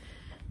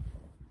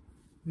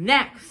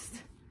 next.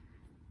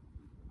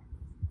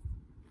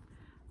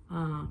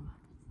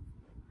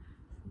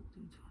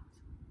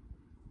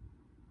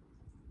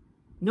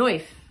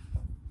 Neuf,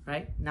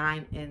 right?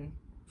 9 in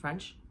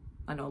French.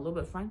 I know a little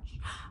bit of French.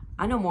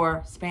 I know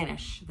more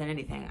Spanish than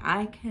anything.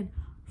 I can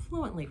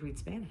fluently read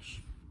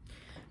Spanish,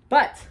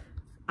 but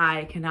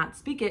I cannot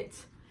speak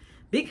it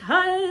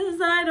because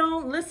I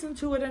don't listen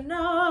to it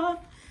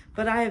enough.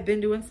 But I have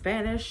been doing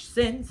Spanish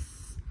since,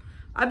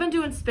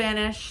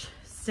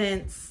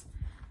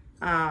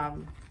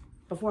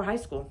 before high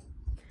school.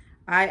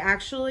 I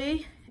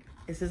actually,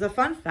 this is a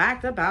fun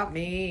fact about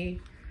me.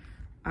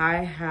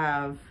 I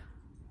have,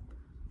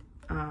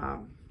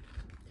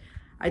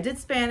 I did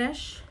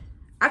Spanish.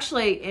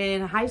 Actually,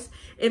 in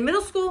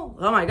middle school,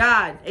 oh my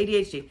God,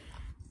 ADHD.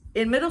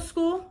 In middle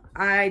school,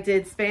 I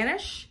did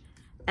Spanish.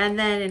 And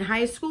then in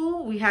high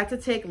school, we had to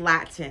take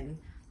Latin,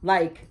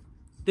 like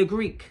the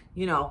Greek,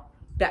 you know,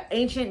 the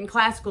ancient and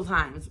classical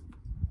times.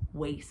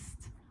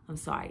 Waste. I'm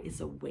sorry,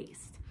 it's a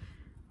waste.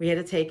 We had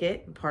to take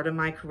it, part of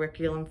my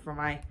curriculum for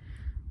my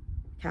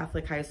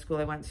Catholic high school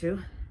I went to.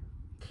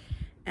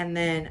 And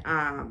then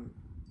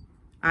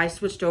I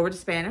switched over to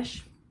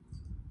Spanish.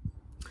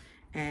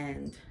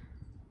 And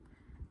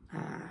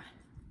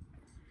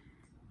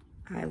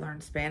I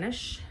learned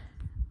Spanish,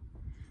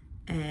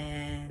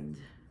 and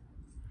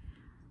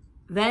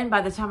then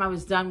by the time I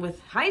was done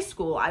with high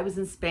school, I was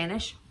in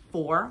Spanish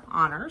 4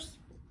 honors.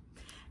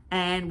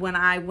 And when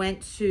I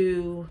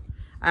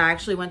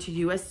actually went to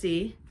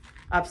USC,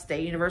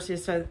 upstate, University of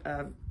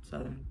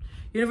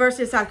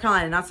South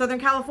Carolina, not Southern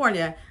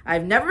California.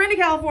 I've never been to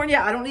California.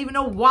 I don't even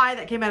know why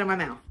that came out of my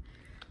mouth.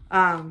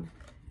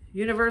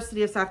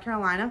 University of South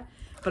Carolina.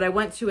 But I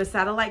went to a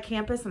satellite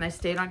campus, and I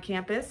stayed on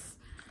campus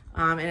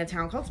in a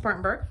town called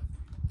Spartanburg.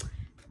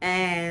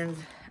 And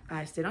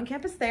I stayed on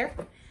campus there.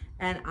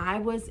 And I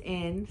was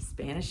in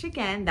Spanish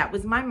again. That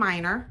was my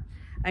minor.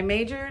 I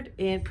majored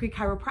in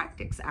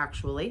pre-chiropractics,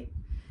 actually.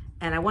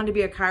 And I wanted to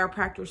be a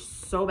chiropractor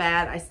so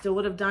bad. I still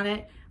would have done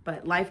it,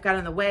 but life got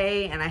in the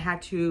way, and I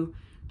had to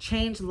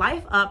change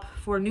life up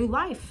for a new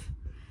life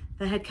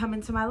that had come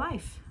into my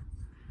life.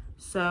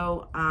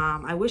 So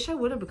I wish I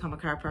would have become a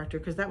chiropractor,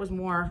 because that was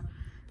more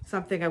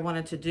something I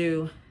wanted to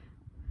do.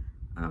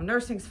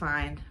 Nursing's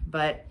fine,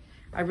 but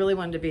I really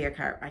wanted to be a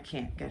chiropractor. I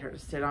can't get her to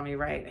sit on me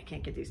right. I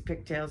can't get these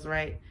pigtails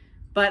right.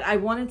 But I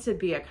wanted to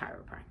be a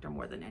chiropractor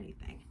more than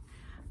anything.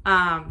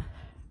 Not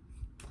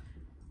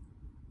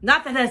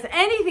that it has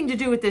anything to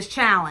do with this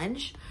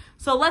challenge.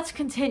 So let's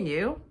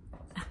continue.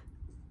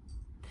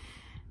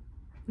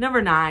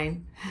 Number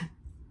 9.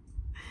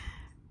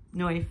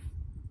 Neuf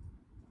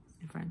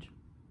in French.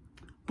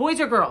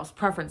 Boys or girls,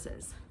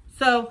 preferences.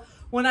 So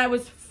when I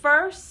was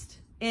first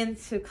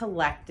into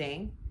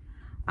collecting,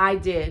 I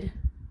did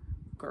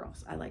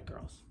girls. I like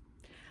girls.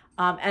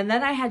 And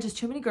then I had just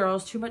too many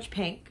girls, too much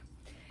pink.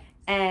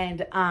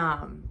 And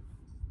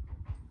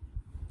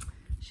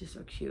she's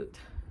so cute.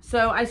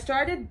 So I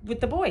started with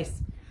the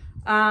boys.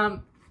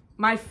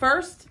 My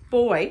first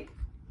boy,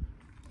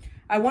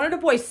 I wanted a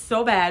boy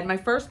so bad. My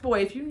first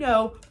boy, if you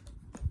know,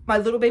 my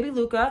little baby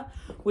Luca,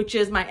 which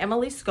is my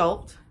Emily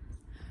sculpt,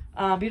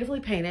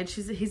 beautifully painted.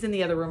 He's in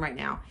the other room right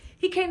now.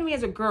 He came to me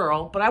as a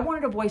girl, but I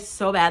wanted a boy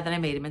so bad that I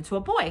made him into a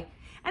boy.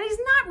 And he's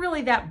not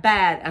really that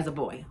bad as a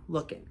boy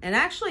looking. And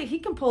actually, he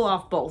can pull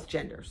off both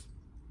genders.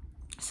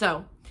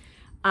 So,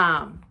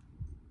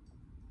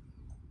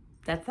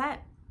 that's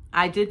that.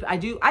 I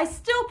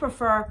still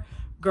prefer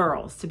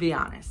girls, to be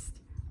honest.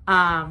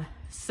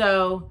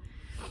 So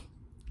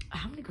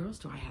how many girls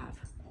do I have?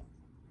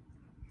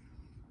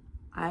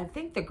 I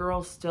think the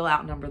girls still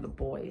outnumber the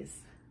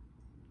boys.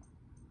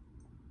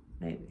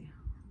 Maybe.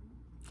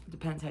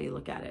 Depends how you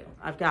look at it.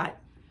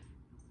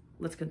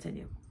 Let's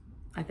continue.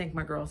 I think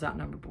my girls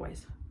outnumber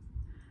boys.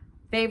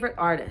 Favorite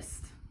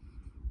artist.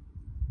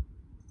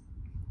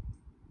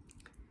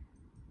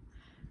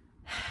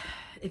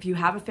 If you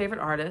have a favorite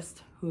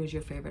artist, who is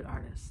your favorite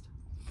artist?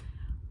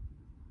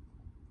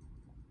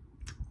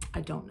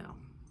 I don't know.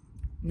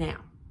 Now,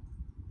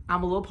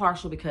 I'm a little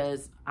partial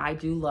because I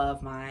do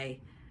love my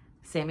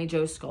Sammy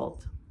Joe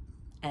sculpt,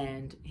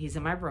 and he's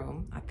in my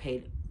room. I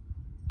paid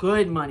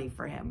good money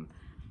for him.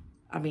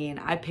 I mean,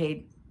 I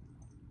paid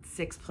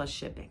 $6+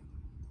 shipping,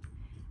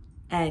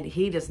 and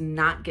he does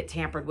not get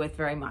tampered with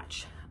very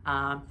much.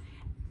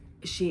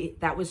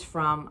 That was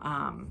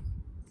from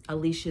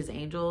Alicia's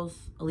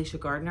Angels, Alicia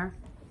Gardner.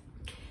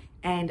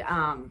 And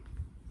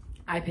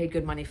I paid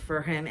good money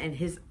for him, and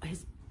his I'm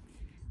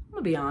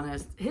gonna be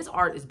honest, his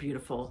art is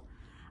beautiful.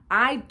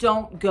 I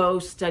don't go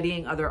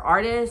studying other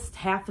artists.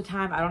 Half the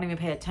time, I don't even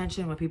pay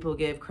attention when people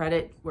give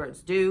credit where it's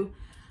due.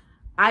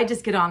 I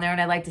just get on there and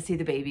I like to see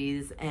the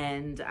babies,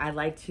 and I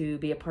like to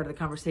be a part of the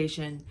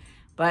conversation.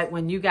 But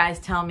when you guys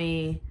tell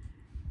me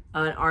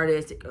an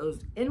artist, it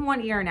goes in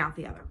one ear and out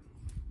the other.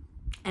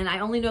 And I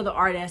only know the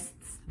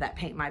artists that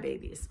paint my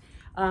babies.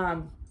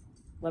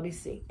 Let me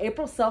see.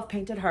 April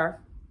self-painted her,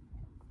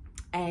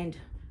 and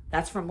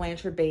that's from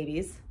Blanchard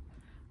Babies.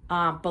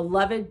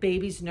 Beloved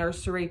Babies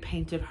Nursery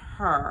painted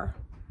her.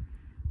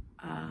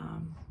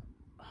 Oh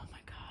my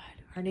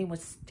God. Her name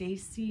was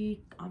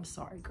Stacy. I'm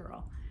sorry,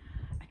 girl.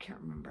 I can't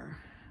remember.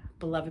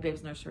 Beloved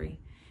Babies Nursery.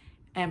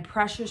 And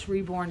Precious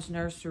Reborn's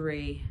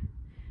Nursery,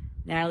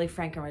 Natalie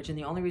Frankenridge. And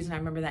the only reason I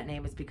remember that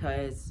name is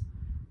because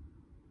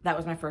that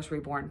was my first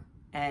Reborn,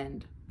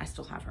 and I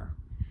still have her.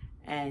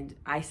 And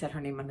I said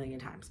her name a million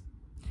times.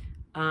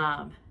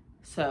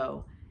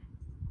 So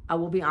I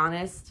will be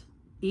honest,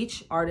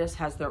 each artist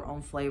has their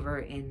own flavor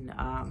in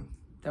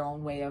their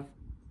own way of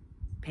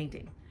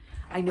painting.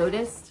 I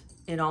noticed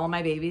in all of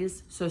my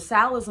babies, so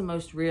Sal is the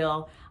most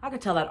real. I could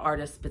tell that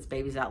artist spits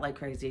babies out like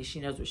crazy. She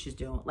knows what she's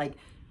doing. Like,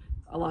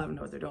 a lot of them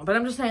know what they're doing. But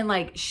I'm just saying,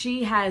 like,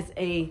 she has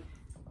a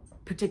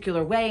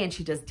particular way, and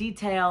she does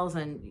details,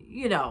 and,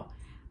 you know.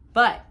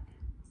 But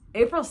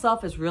April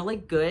Self is really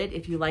good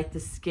if you like the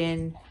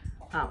skin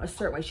a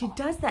certain way. She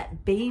does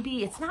that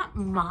baby, it's not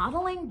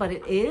modeling, but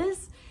it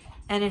is.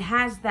 And it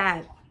has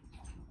that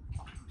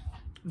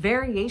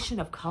variation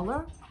of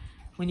color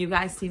when you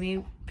guys see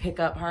me pick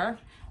up her.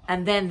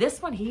 And then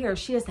this one here,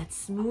 she has that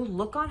smooth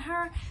look on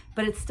her,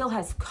 but it still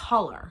has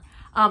color.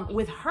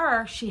 With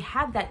her, she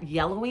had that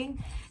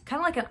yellowing, kind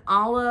of like an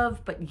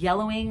olive, but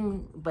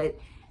yellowing, but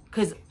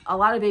because a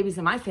lot of babies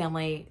in my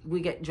family,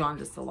 we get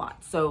jaundiced a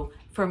lot. So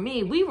for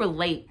me, we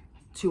relate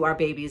to our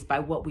babies by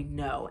what we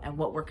know and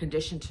what we're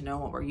conditioned to know,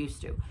 what we're used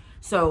to.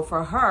 So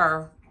for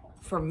her,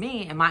 for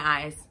me, in my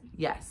eyes,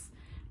 yes.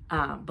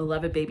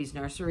 Beloved Babies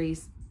Nursery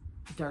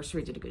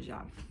did a good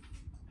job.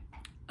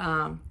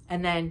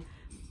 And then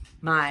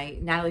my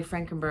Natalie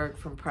Frankenberg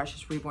from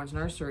Precious Reborn's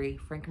Nursery,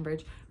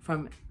 Frankenbridge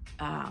from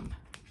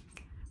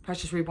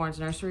Precious Reborn's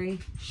Nursery,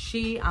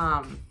 she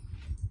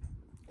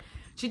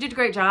did a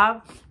great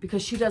job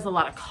because she does a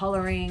lot of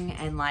coloring,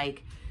 and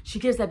like she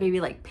gives that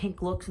baby like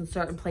pink looks in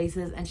certain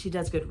places, and she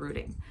does good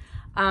rooting.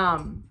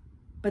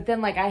 But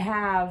then like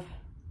I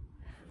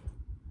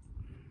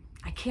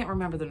can't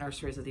remember the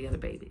nurseries of the other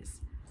babies.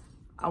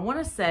 I want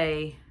to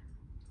say,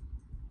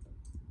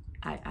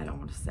 I don't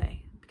want to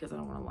say because I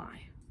don't want to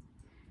lie.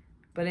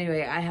 But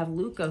anyway, I have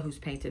Luca, who's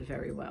painted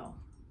very well.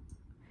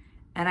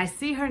 And I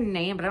see her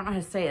name, but I don't know how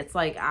to say it. It's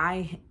like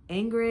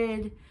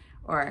Ingrid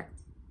or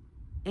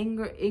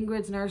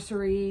Ingrid's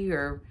Nursery,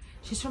 or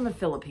she's from the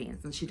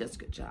Philippines, and she does a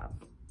good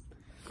job.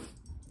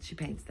 She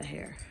paints the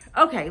hair.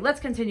 Okay, let's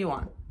continue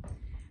on.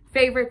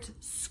 Favorite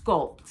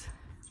sculpt.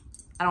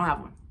 I don't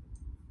have one.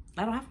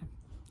 I don't have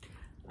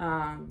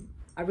one.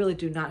 I really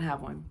do not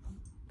have one.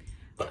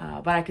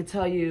 But I could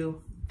tell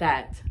you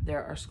that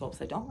there are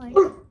sculpts I don't like,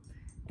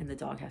 and the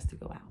dog has to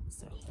go out,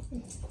 so.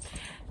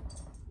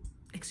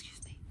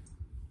 Excuse me.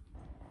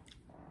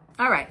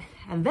 All right,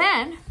 and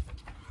then,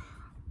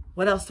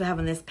 what else do I have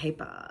in this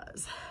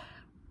papers?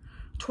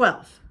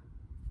 12,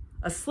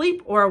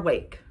 asleep or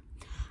awake.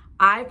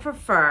 I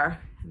prefer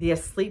the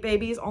asleep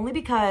babies only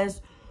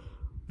because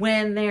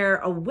when they're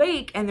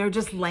awake and they're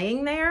just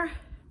laying there,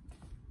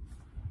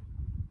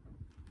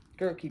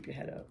 girl, keep your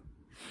head up.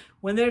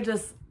 When they're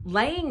just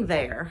laying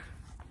there,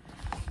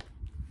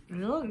 they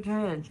look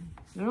dead.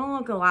 They don't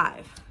look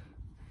alive.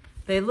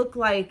 They look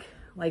like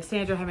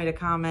Sandra had made a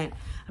comment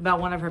about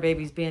one of her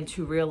babies being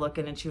too real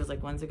looking, and she was like,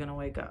 when's it gonna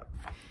wake up?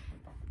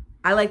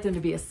 I like them to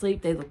be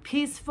asleep. They look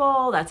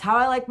peaceful. That's how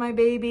I like my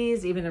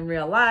babies, even in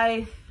real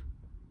life.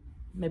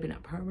 Maybe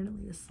not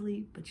permanently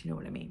asleep, but you know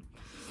what I mean.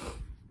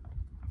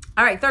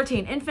 All right,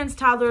 13, infants,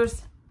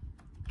 toddlers,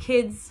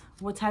 kids.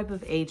 What type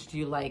of age do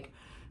you like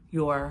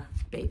your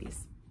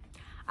babies?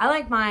 I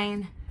like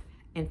mine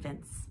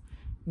infants,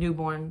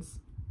 newborns,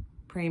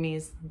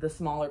 preemies, the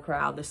smaller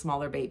crowd, the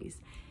smaller babies.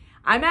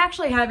 I'm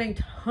actually having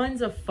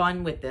tons of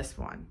fun with this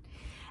one.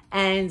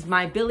 And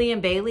my Billy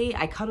and Bailey,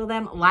 I cuddle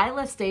them.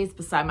 Lila stays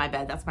beside my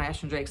bed. That's my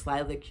Ashton Drake's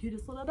Lila, the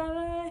cutest little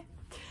baby.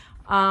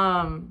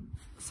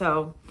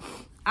 So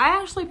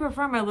I actually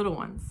prefer my little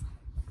ones.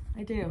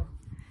 I do.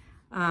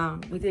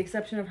 With the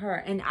exception of her.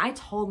 And I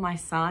told my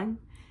son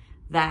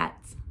that,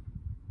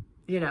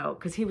 you know,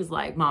 because he was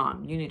like,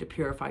 Mom, you need to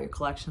purify your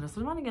collection. I said,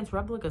 I'm not against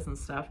replicas and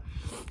stuff.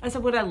 I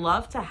said, would I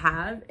love to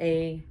have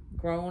a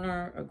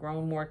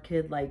grown more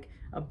kid, like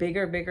a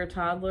bigger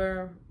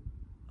toddler,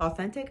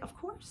 authentic? Of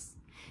course.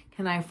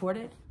 Can I afford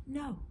it?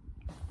 No.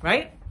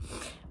 Right?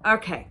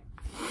 Okay.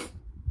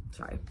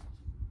 Sorry.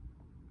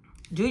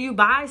 Do you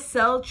buy,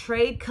 sell,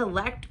 trade,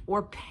 collect,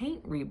 or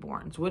paint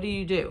reborns? What do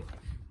you do?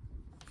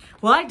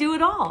 Well, I do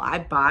it all. I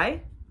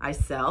buy, I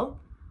sell,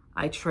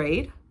 I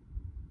trade,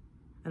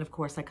 and of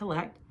course I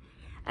collect,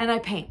 and I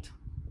paint.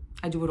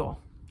 I do it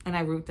all, and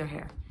I root their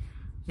hair.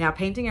 Now,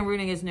 painting and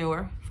rooting is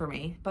newer for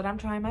me, but I'm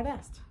trying my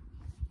best.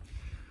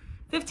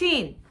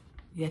 15.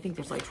 Yeah, I think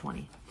there's like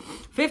 20.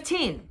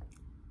 15.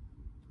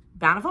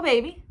 Bountiful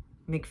Baby,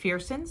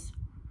 McPhersons,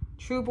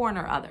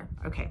 Truborn, or other.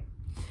 Okay.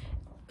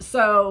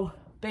 So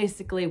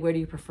basically, where do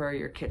you prefer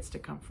your kids to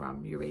come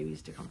from, your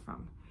babies to come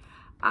from?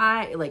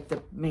 I like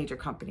the major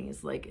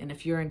companies, like, and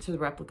if you're into the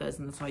replicas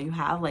and that's all you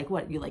have, like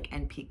what, you like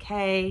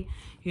NPK,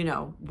 you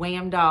know,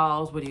 Wham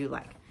dolls, what do you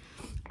like?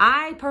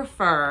 I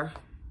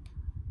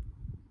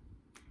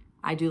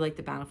do like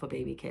the Bountiful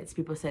Baby kits.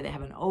 People say they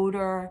have an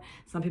odor.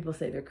 Some people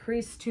say they're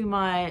creased too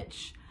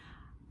much.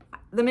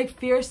 The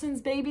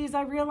McPhersons babies,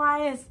 I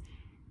realize,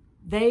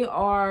 they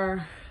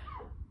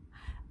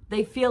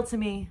feel to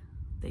me,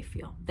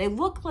 they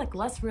look like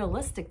less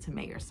realistic to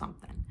me or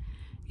something.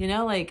 You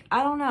know, like,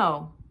 I don't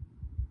know.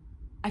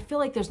 I feel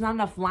like there's not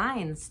enough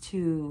lines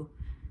to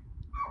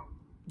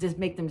just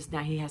make them,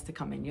 now he has to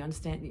come in. You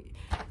understand?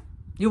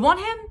 You want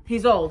him?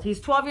 He's old. He's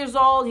 12 years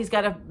old. He's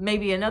got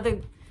maybe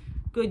another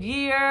good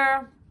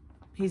year.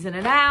 He's in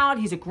and out.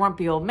 He's a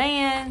grumpy old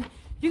man.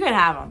 You can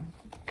have him.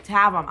 To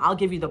have him, I'll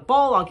give you the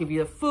bowl. I'll give you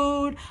the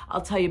food.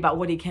 I'll tell you about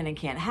what he can and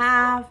can't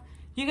have.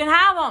 You can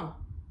have him.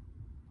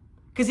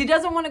 Because he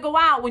doesn't want to go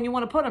out when you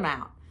want to put him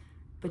out.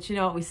 But you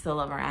know what? We still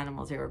love our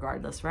animals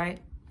irregardless, right?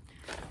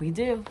 We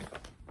do.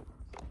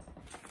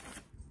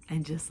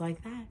 And just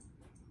like that,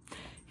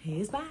 he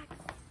is back.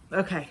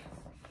 Okay.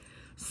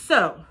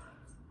 So,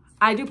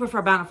 I do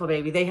prefer Bountiful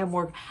Baby. They have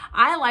more.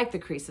 I like the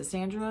creases.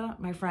 Sandra,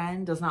 my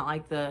friend, does not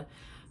like the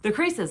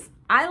creases.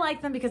 I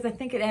like them because I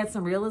think it adds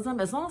some realism,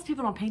 as long as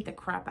people don't paint the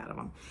crap out of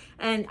them.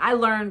 And I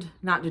learned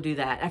not to do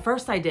that. At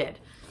first I did.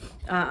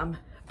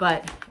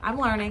 But I'm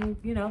learning,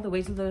 you know, the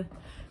ways of the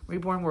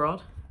reborn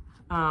world.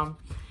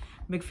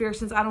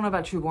 McPhersons, I don't know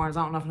about Truborns.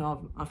 I don't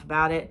know enough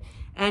about it.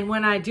 And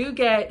when I do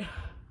get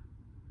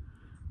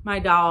my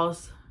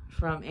dolls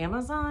from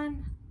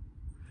Amazon,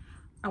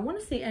 I want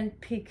to say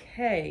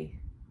NPK.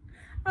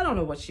 I don't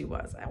know what she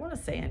was. I want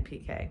to say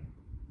NPK,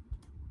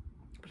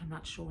 but I'm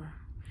not sure.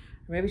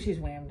 Maybe she's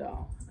Wham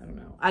doll. I don't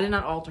know. I did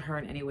not alter her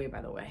in any way,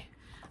 by the way.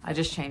 I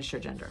just changed her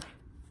gender.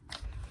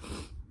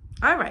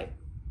 All right.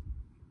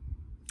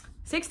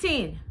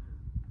 16.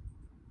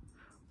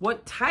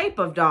 What type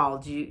of doll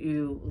do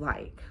you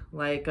like?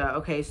 Like,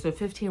 okay, so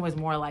 15 was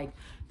more like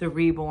the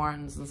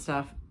reborns and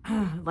stuff.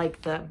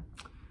 Like the,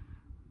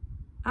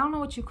 I don't know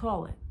what you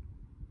call it.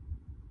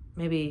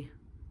 Maybe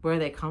where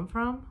they come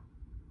from.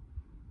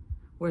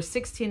 Where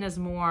 16 is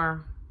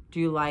more, do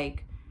you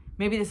like,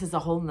 maybe this is a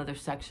whole nother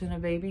section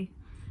of baby.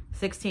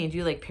 16, do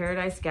you like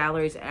Paradise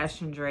Galleries,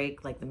 Ashton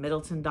Drake, like the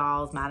Middleton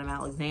dolls, Madame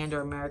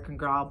Alexander, American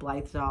Girl,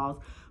 Blythe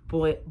dolls,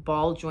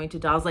 ball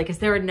jointed dolls? Like, is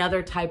there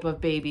another type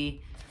of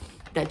baby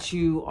that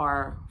you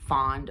are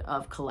fond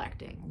of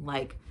collecting?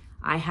 Like,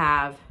 I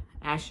have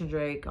Ashton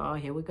Drake. Oh,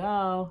 here we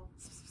go.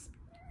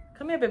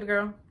 Come here, baby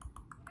girl.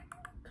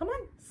 Come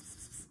on.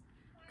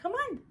 Come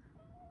on.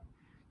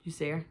 You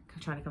see her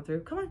trying to come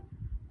through? Come on.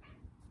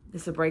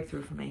 This is a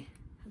breakthrough for me.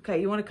 Okay,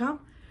 you want to come?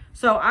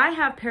 So I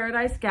have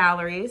Paradise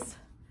Galleries.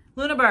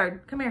 Luna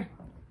Bird, come here.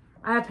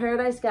 I have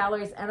Paradise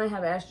Galleries and I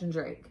have Ashton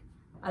Drake.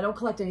 I don't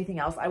collect anything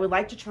else. I would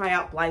like to try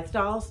out Blythe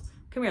dolls.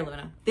 Come here,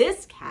 Luna.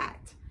 This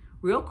cat,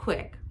 real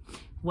quick,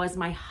 was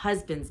my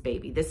husband's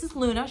baby. This is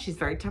Luna. She's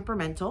very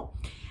temperamental.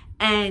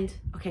 And,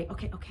 okay.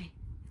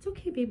 It's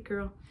okay, baby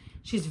girl.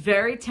 She's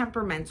very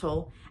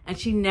temperamental and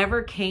she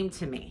never came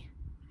to me.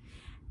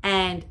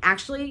 And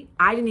actually,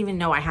 I didn't even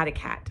know I had a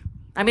cat.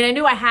 I mean, I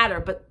knew I had her,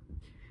 but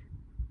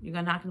you're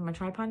gonna knock on my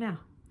tripod now.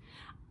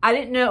 I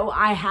didn't know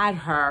I had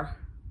her.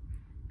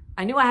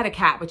 I knew I had a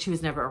cat, but she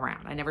was never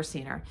around. I never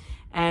seen her.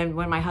 And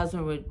when my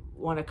husband would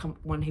want to come,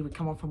 when he would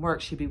come home from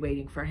work, she'd be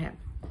waiting for him.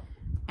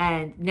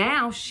 And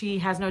now she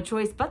has no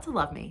choice but to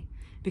love me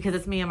because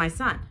it's me and my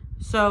son.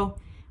 So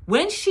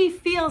when she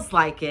feels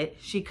like it,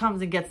 she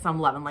comes and gets some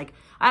love. And like,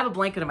 I have a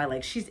blanket on my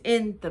legs. She's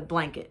in the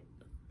blanket,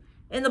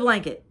 in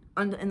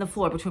the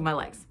floor between my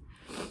legs.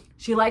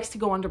 She likes to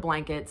go under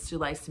blankets. She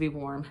likes to be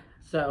warm.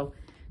 So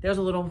there's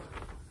a little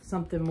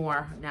something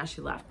more, now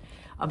she left,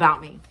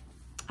 about me.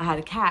 I had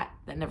a cat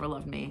that never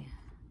loved me,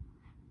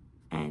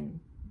 and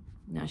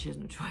now she has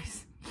no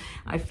choice.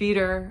 I feed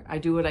her, I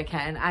do what I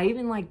can. I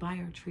even like buy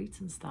her treats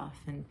and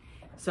stuff. And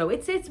so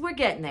we're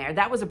getting there.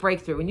 That was a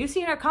breakthrough. When you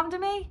seen her come to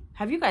me,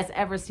 have you guys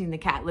ever seen the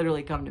cat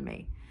literally come to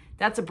me?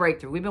 That's a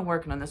breakthrough. We've been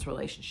working on this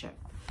relationship.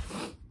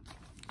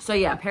 So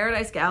yeah,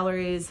 Paradise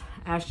Galleries,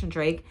 Ashton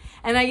Drake.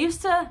 And I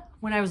used to,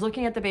 when I was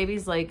looking at the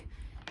babies, like,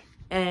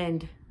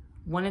 and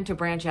wanted to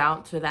branch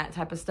out to that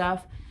type of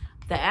stuff,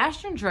 the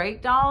Ashton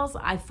Drake dolls,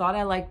 I thought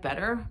I liked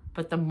better.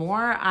 But the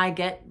more I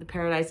get the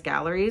Paradise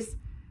Galleries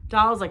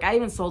dolls, like I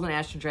even sold an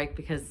Ashton Drake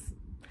because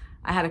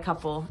I had a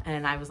couple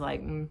and I was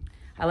like,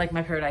 I like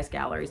my Paradise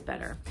Galleries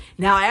better.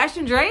 Now,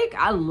 Ashton Drake,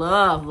 I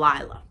love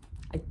Lila.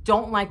 I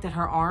don't like that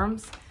her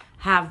arms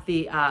have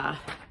the,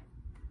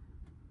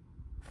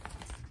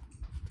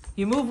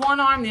 you move one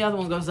arm, the other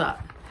one goes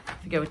up. I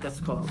forget what that's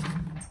called.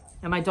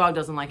 And my dog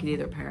doesn't like it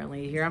either,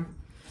 apparently. You hear him?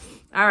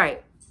 All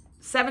right,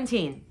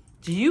 17.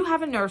 Do you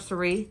have a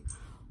nursery,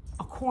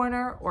 a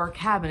corner, or a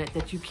cabinet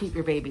that you keep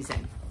your babies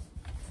in?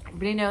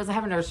 Everybody knows I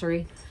have a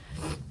nursery.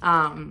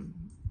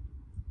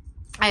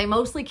 I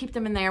mostly keep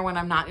them in there when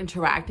I'm not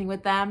interacting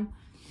with them.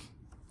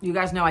 You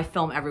guys know I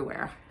film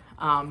everywhere.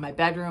 My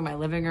bedroom, my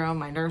living room,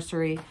 my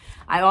nursery.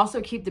 I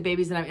also keep the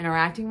babies that I'm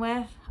interacting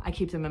with, I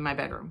keep them in my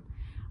bedroom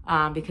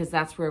because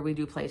that's where we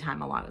do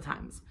playtime a lot of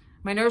times.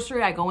 My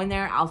nursery, I go in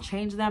there, I'll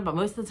change them, but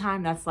most of the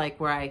time that's like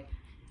where I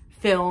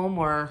film.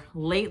 Or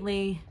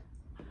lately,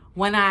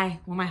 when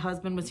my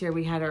husband was here,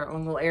 we had our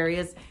own little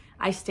areas.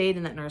 I stayed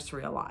in that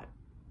nursery a lot.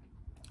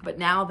 But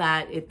now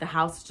that the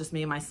house is just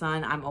me and my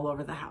son, I'm all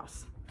over the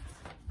house.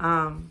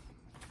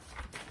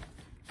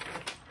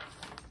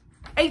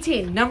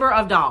 18, number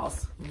of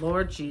dolls.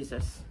 Lord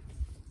Jesus.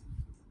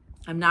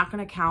 I'm not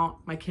going to count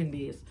my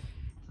Kindies.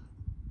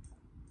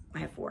 I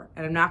have 4.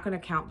 And I'm not going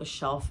to count the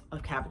shelf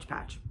of Cabbage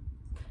Patch.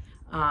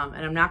 And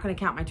I'm not going to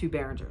count my 2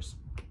 Behringers.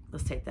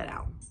 Let's take that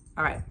out.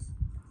 All right.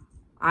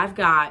 I've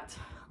got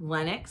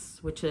Lennox,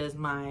 which is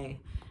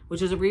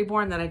a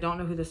Reborn that I don't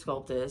know who the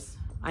sculpt is.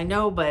 I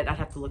know, but I'd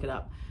have to look it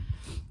up.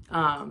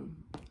 And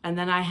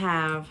then I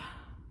have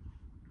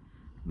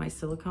my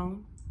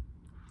Silicone.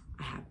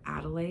 I have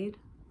Adelaide,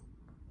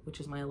 which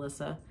is my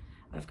Alyssa.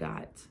 I've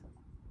got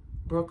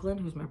Brooklyn,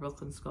 who's my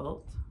Brooklyn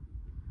sculpt.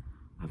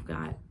 I've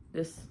got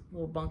this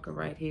little bunker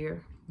right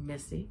here,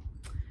 Missy.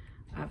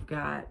 I've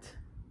got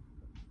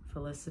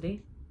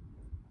Felicity,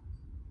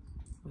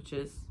 which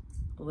is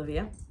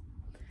Olivia.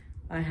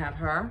 I have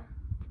her,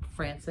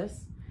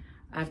 Frances.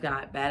 I've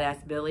got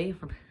Badass Billy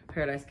from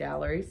Paradise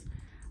Galleries.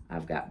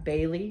 I've got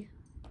Bailey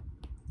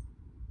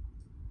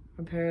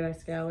from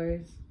Paradise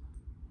Galleries.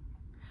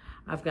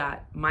 I've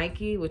got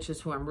Mikey, which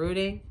is who I'm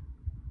rooting.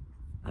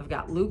 I've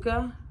got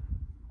Luca.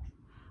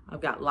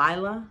 I've got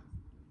Lila.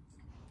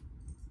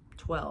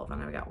 12,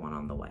 and I've got one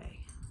on the way.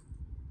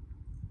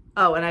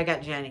 Oh, and I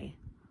got Jenny.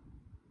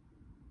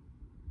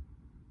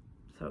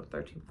 So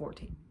 13,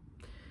 14.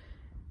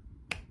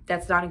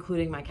 That's not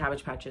including my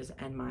Cabbage Patches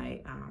and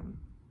my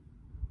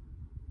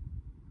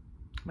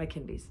my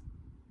Kindies.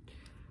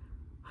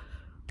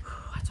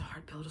 That's a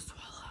hard pill to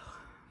swallow.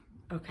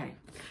 Okay.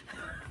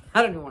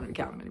 I don't even want to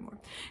count them anymore.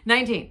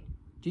 19.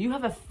 Do you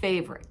have a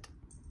favorite?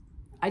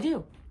 I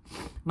do.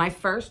 My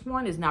first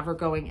one is never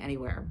going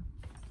anywhere.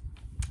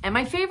 And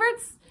my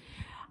favorites,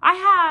 I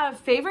have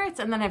favorites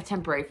and then I have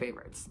temporary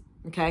favorites.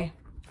 Okay.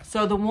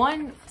 So the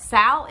one,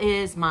 Sal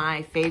is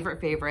my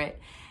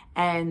favorite.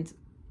 And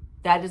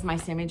that is my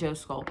Sammy Jo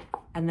sculpt.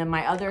 And then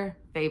my other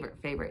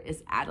favorite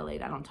is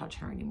Adelaide. I don't touch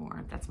her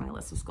anymore. That's my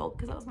Alyssa sculpt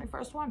because that was my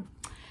first one.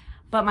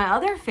 But my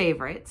other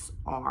favorites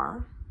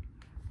are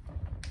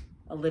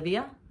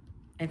Olivia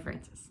and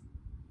Frances.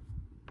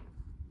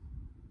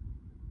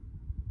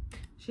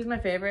 She's my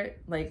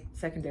favorite, like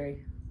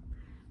secondary.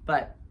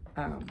 But,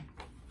 and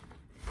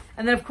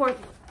then of course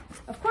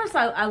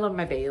I love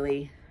my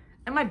Bailey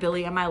and my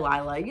Billy and my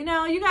Lila. You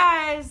know, you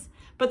guys,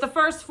 but the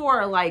first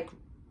 4 are like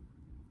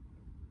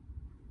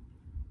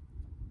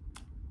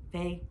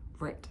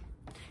favorite.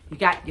 You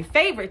got your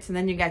favorites and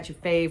then you got your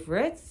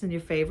favorites and your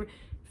favorite,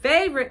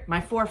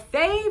 my 4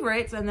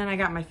 favorites, and then I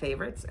got my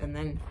favorites, and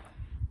then,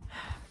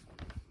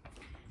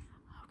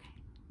 okay.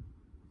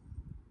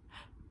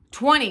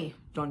 20,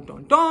 dun,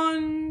 dun,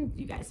 dun.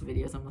 You guys, the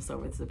video's almost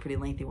over. It's a pretty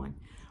lengthy one.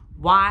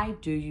 Why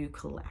do you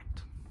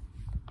collect?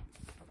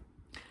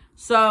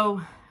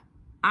 So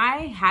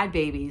I had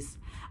babies.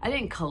 I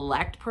didn't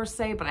collect per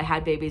se, but I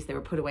had babies that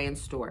were put away in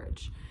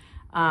storage.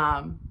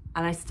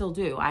 And I still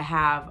do. I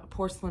have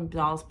porcelain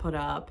dolls put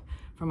up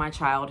from my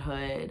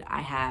childhood.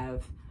 I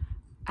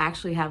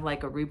actually have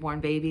like a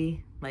reborn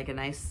baby, like a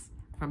nice,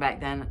 from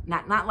back then.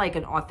 Not like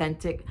an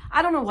authentic,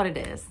 I don't know what it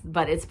is,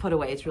 but it's put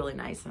away. It's really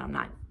nice and I'm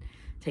not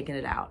taking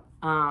it out.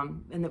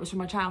 And it was from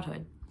my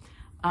childhood.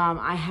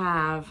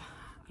 I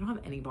don't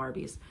have any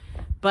Barbies,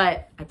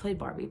 but I played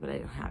Barbie, but I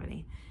don't have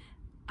any.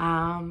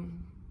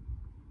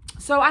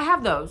 So I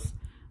have those.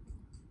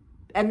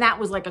 And that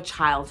was like a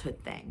childhood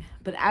thing.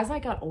 But as I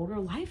got older,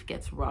 life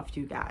gets rough,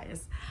 you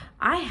guys.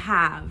 I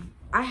have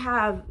I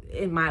have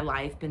in my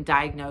life been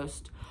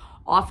diagnosed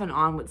off and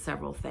on with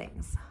several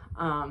things.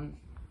 I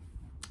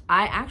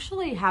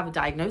actually have a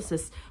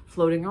diagnosis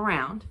floating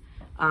around,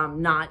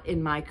 not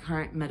in my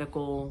current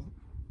medical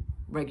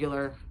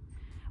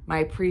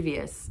my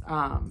previous,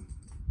 I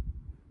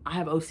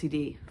have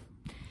OCD,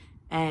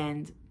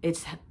 and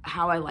it's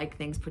how I like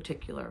things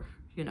particular,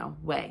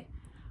 way.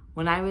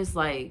 When I was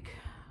like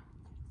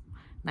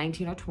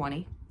 19 or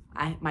 20,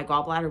 my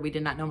gallbladder, we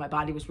did not know, my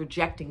body was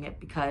rejecting it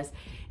because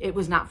it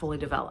was not fully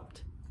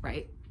developed,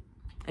 right?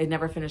 It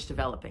never finished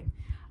developing.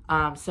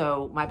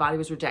 So my body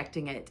was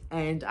rejecting it,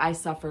 and I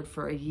suffered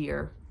for a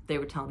year. They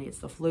were telling me it's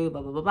the flu,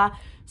 blah, blah, blah, blah.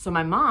 So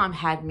my mom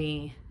had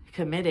me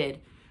committed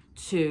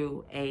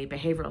to a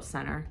behavioral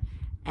center,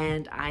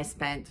 and I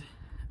spent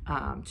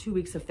 2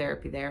 weeks of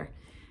therapy there,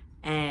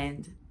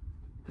 and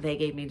they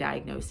gave me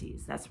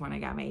diagnoses. That's when I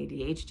got my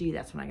ADHD.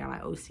 That's when I got my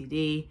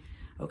OCD.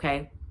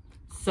 Okay.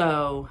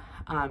 So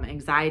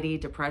anxiety,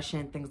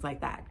 depression, things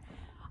like that.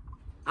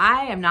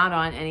 I am not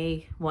on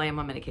I am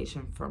on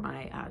medication for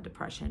my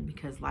depression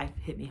because life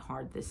hit me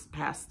hard this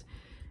past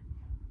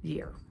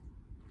year.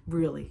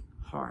 Really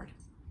hard.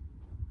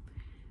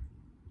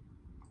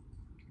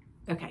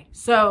 Okay,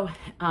 so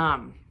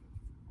I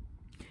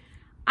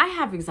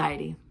have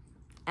anxiety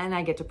and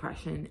I get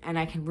depression, and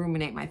I can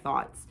ruminate my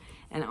thoughts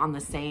and on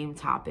the same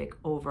topic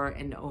over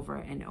and over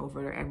and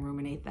over and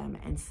ruminate them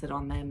and sit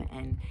on them,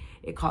 and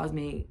it caused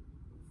me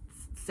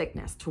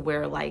sickness to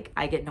where like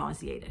I get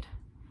nauseated.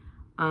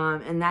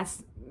 And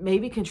that's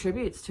maybe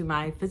contributes to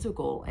my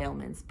physical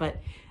ailments,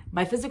 but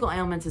my physical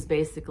ailments is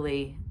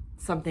basically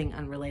something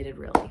unrelated,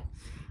 really.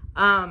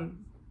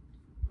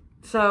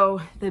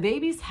 So the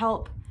babies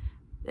help.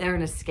 They're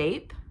an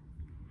escape.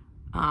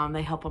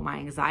 They help with my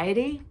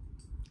anxiety,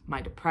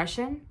 my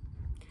depression.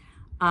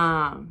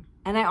 And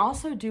I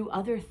also do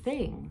other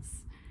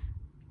things.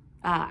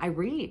 I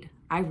read.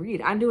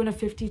 I'm doing a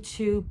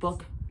 52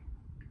 book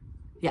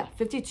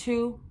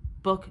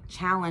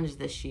challenge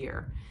this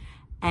year.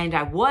 And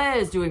I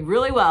was doing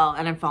really well,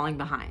 and I'm falling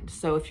behind.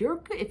 So if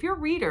you're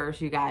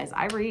readers, you guys,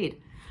 I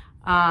read.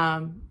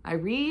 I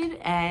read,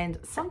 and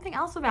something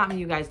else about me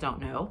you guys don't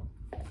know.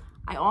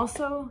 I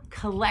also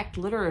collect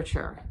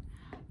literature,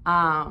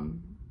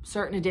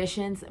 certain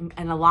editions,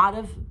 and a lot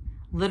of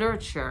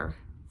literature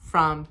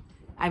from,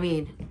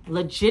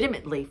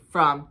 legitimately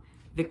from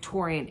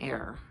Victorian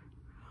era,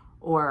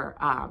 or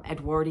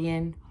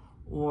Edwardian,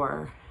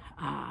 or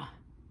I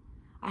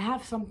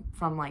have some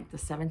from like the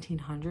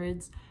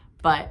 1700s,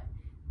 but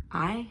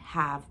I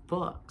have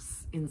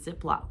books in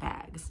Ziploc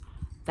bags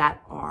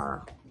that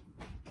are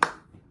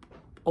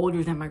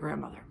older than my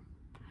grandmother.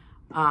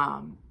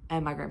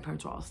 And my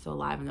grandparents are all still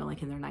alive, and they're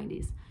like in their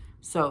 90s.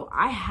 So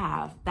I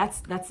have,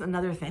 that's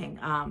another thing.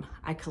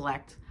 I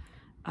collect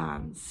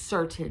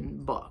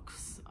certain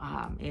books,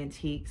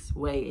 antiques,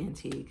 way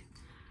antique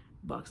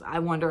books. I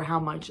wonder how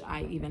much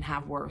I even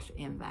have worth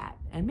in that.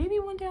 And maybe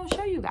one day I'll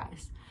show you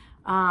guys.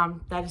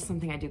 That is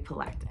something I do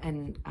collect.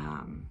 And,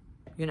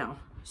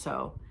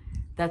 so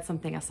that's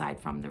something aside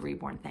from the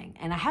Reborn thing.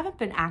 And I haven't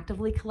been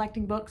actively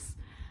collecting books,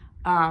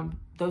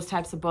 those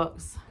types of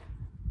books.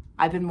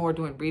 I've been more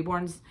doing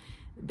Reborns,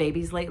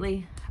 babies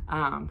lately,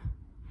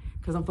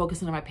 because I'm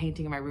focusing on my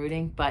painting and my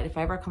rooting. But if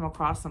I ever come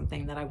across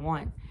something that I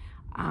want,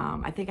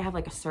 I think I have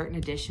like a certain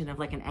edition of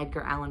like an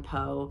Edgar Allan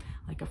Poe,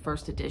 like a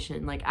first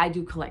edition. Like I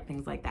do collect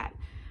things like that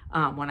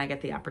when I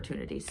get the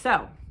opportunity.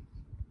 So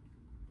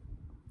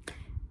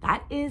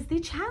that is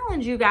the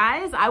challenge, you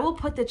guys. I will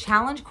put the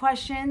challenge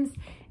questions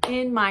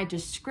in my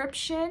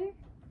description,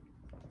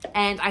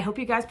 and I hope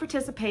you guys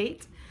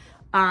participate.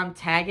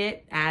 Tag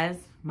it as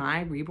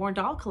my Reborn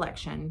doll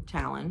collection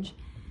challenge.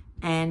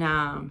 And,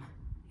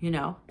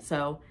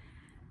 so,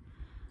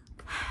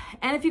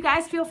 and if you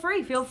guys feel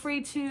free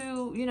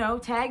to,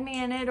 tag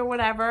me in it or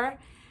whatever.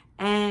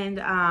 And,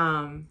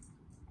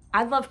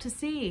 I'd love to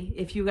see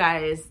if you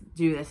guys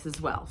do this as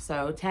well.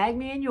 So tag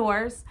me in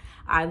yours.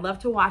 I'd love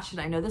to watch it.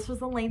 I know this was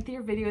a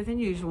lengthier video than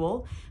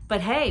usual, but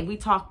hey, we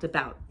talked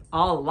about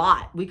a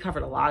lot. We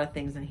covered a lot of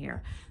things in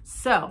here.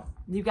 So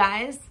you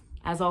guys,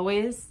 as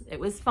always, it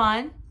was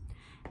fun.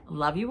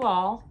 Love you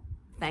all.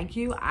 Thank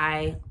you.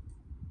 I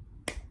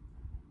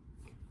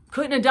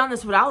couldn't have done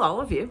this without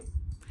all of you.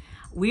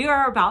 We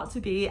are about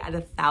to be at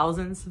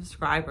 1,000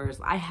 subscribers.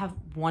 I have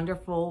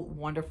wonderful,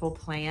 wonderful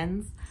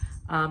plans.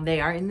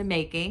 They are in the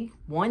making.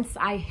 Once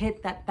I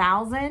hit that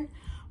 1,000,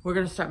 we're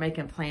going to start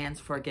making plans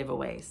for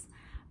giveaways.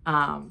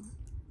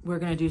 We're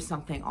going to do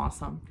something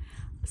awesome.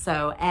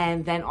 So,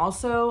 and then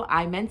also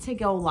I meant to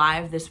go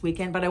live this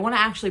weekend, but I want to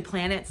actually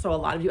plan it so a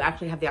lot of you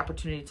actually have the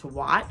opportunity to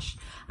watch.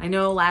 I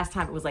know last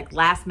time it was like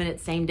last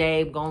minute, same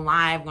day, I'm going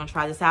live, I'm going to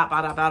try this out,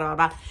 blah, blah, blah, blah,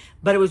 blah.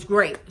 But it was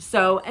great.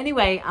 So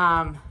anyway,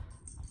 I'm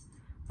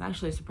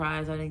actually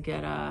surprised I didn't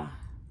get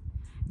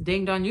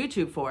dinged on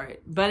YouTube for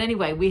it. But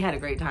anyway, we had a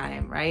great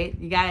time, right?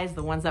 You guys,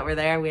 the ones that were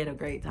there, we had a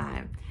great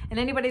time. And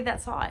anybody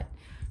that saw it.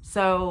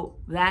 So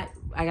that,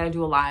 I got to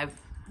do a live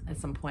at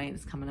some point.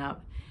 It's coming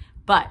up.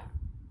 But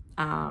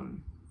I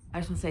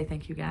just want to say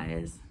thank you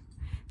guys.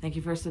 Thank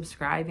you for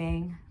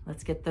subscribing.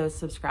 Let's get those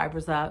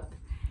subscribers up.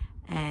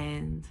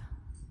 And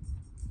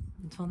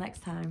until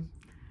next time,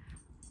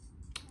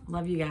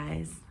 love you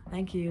guys.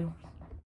 Thank you.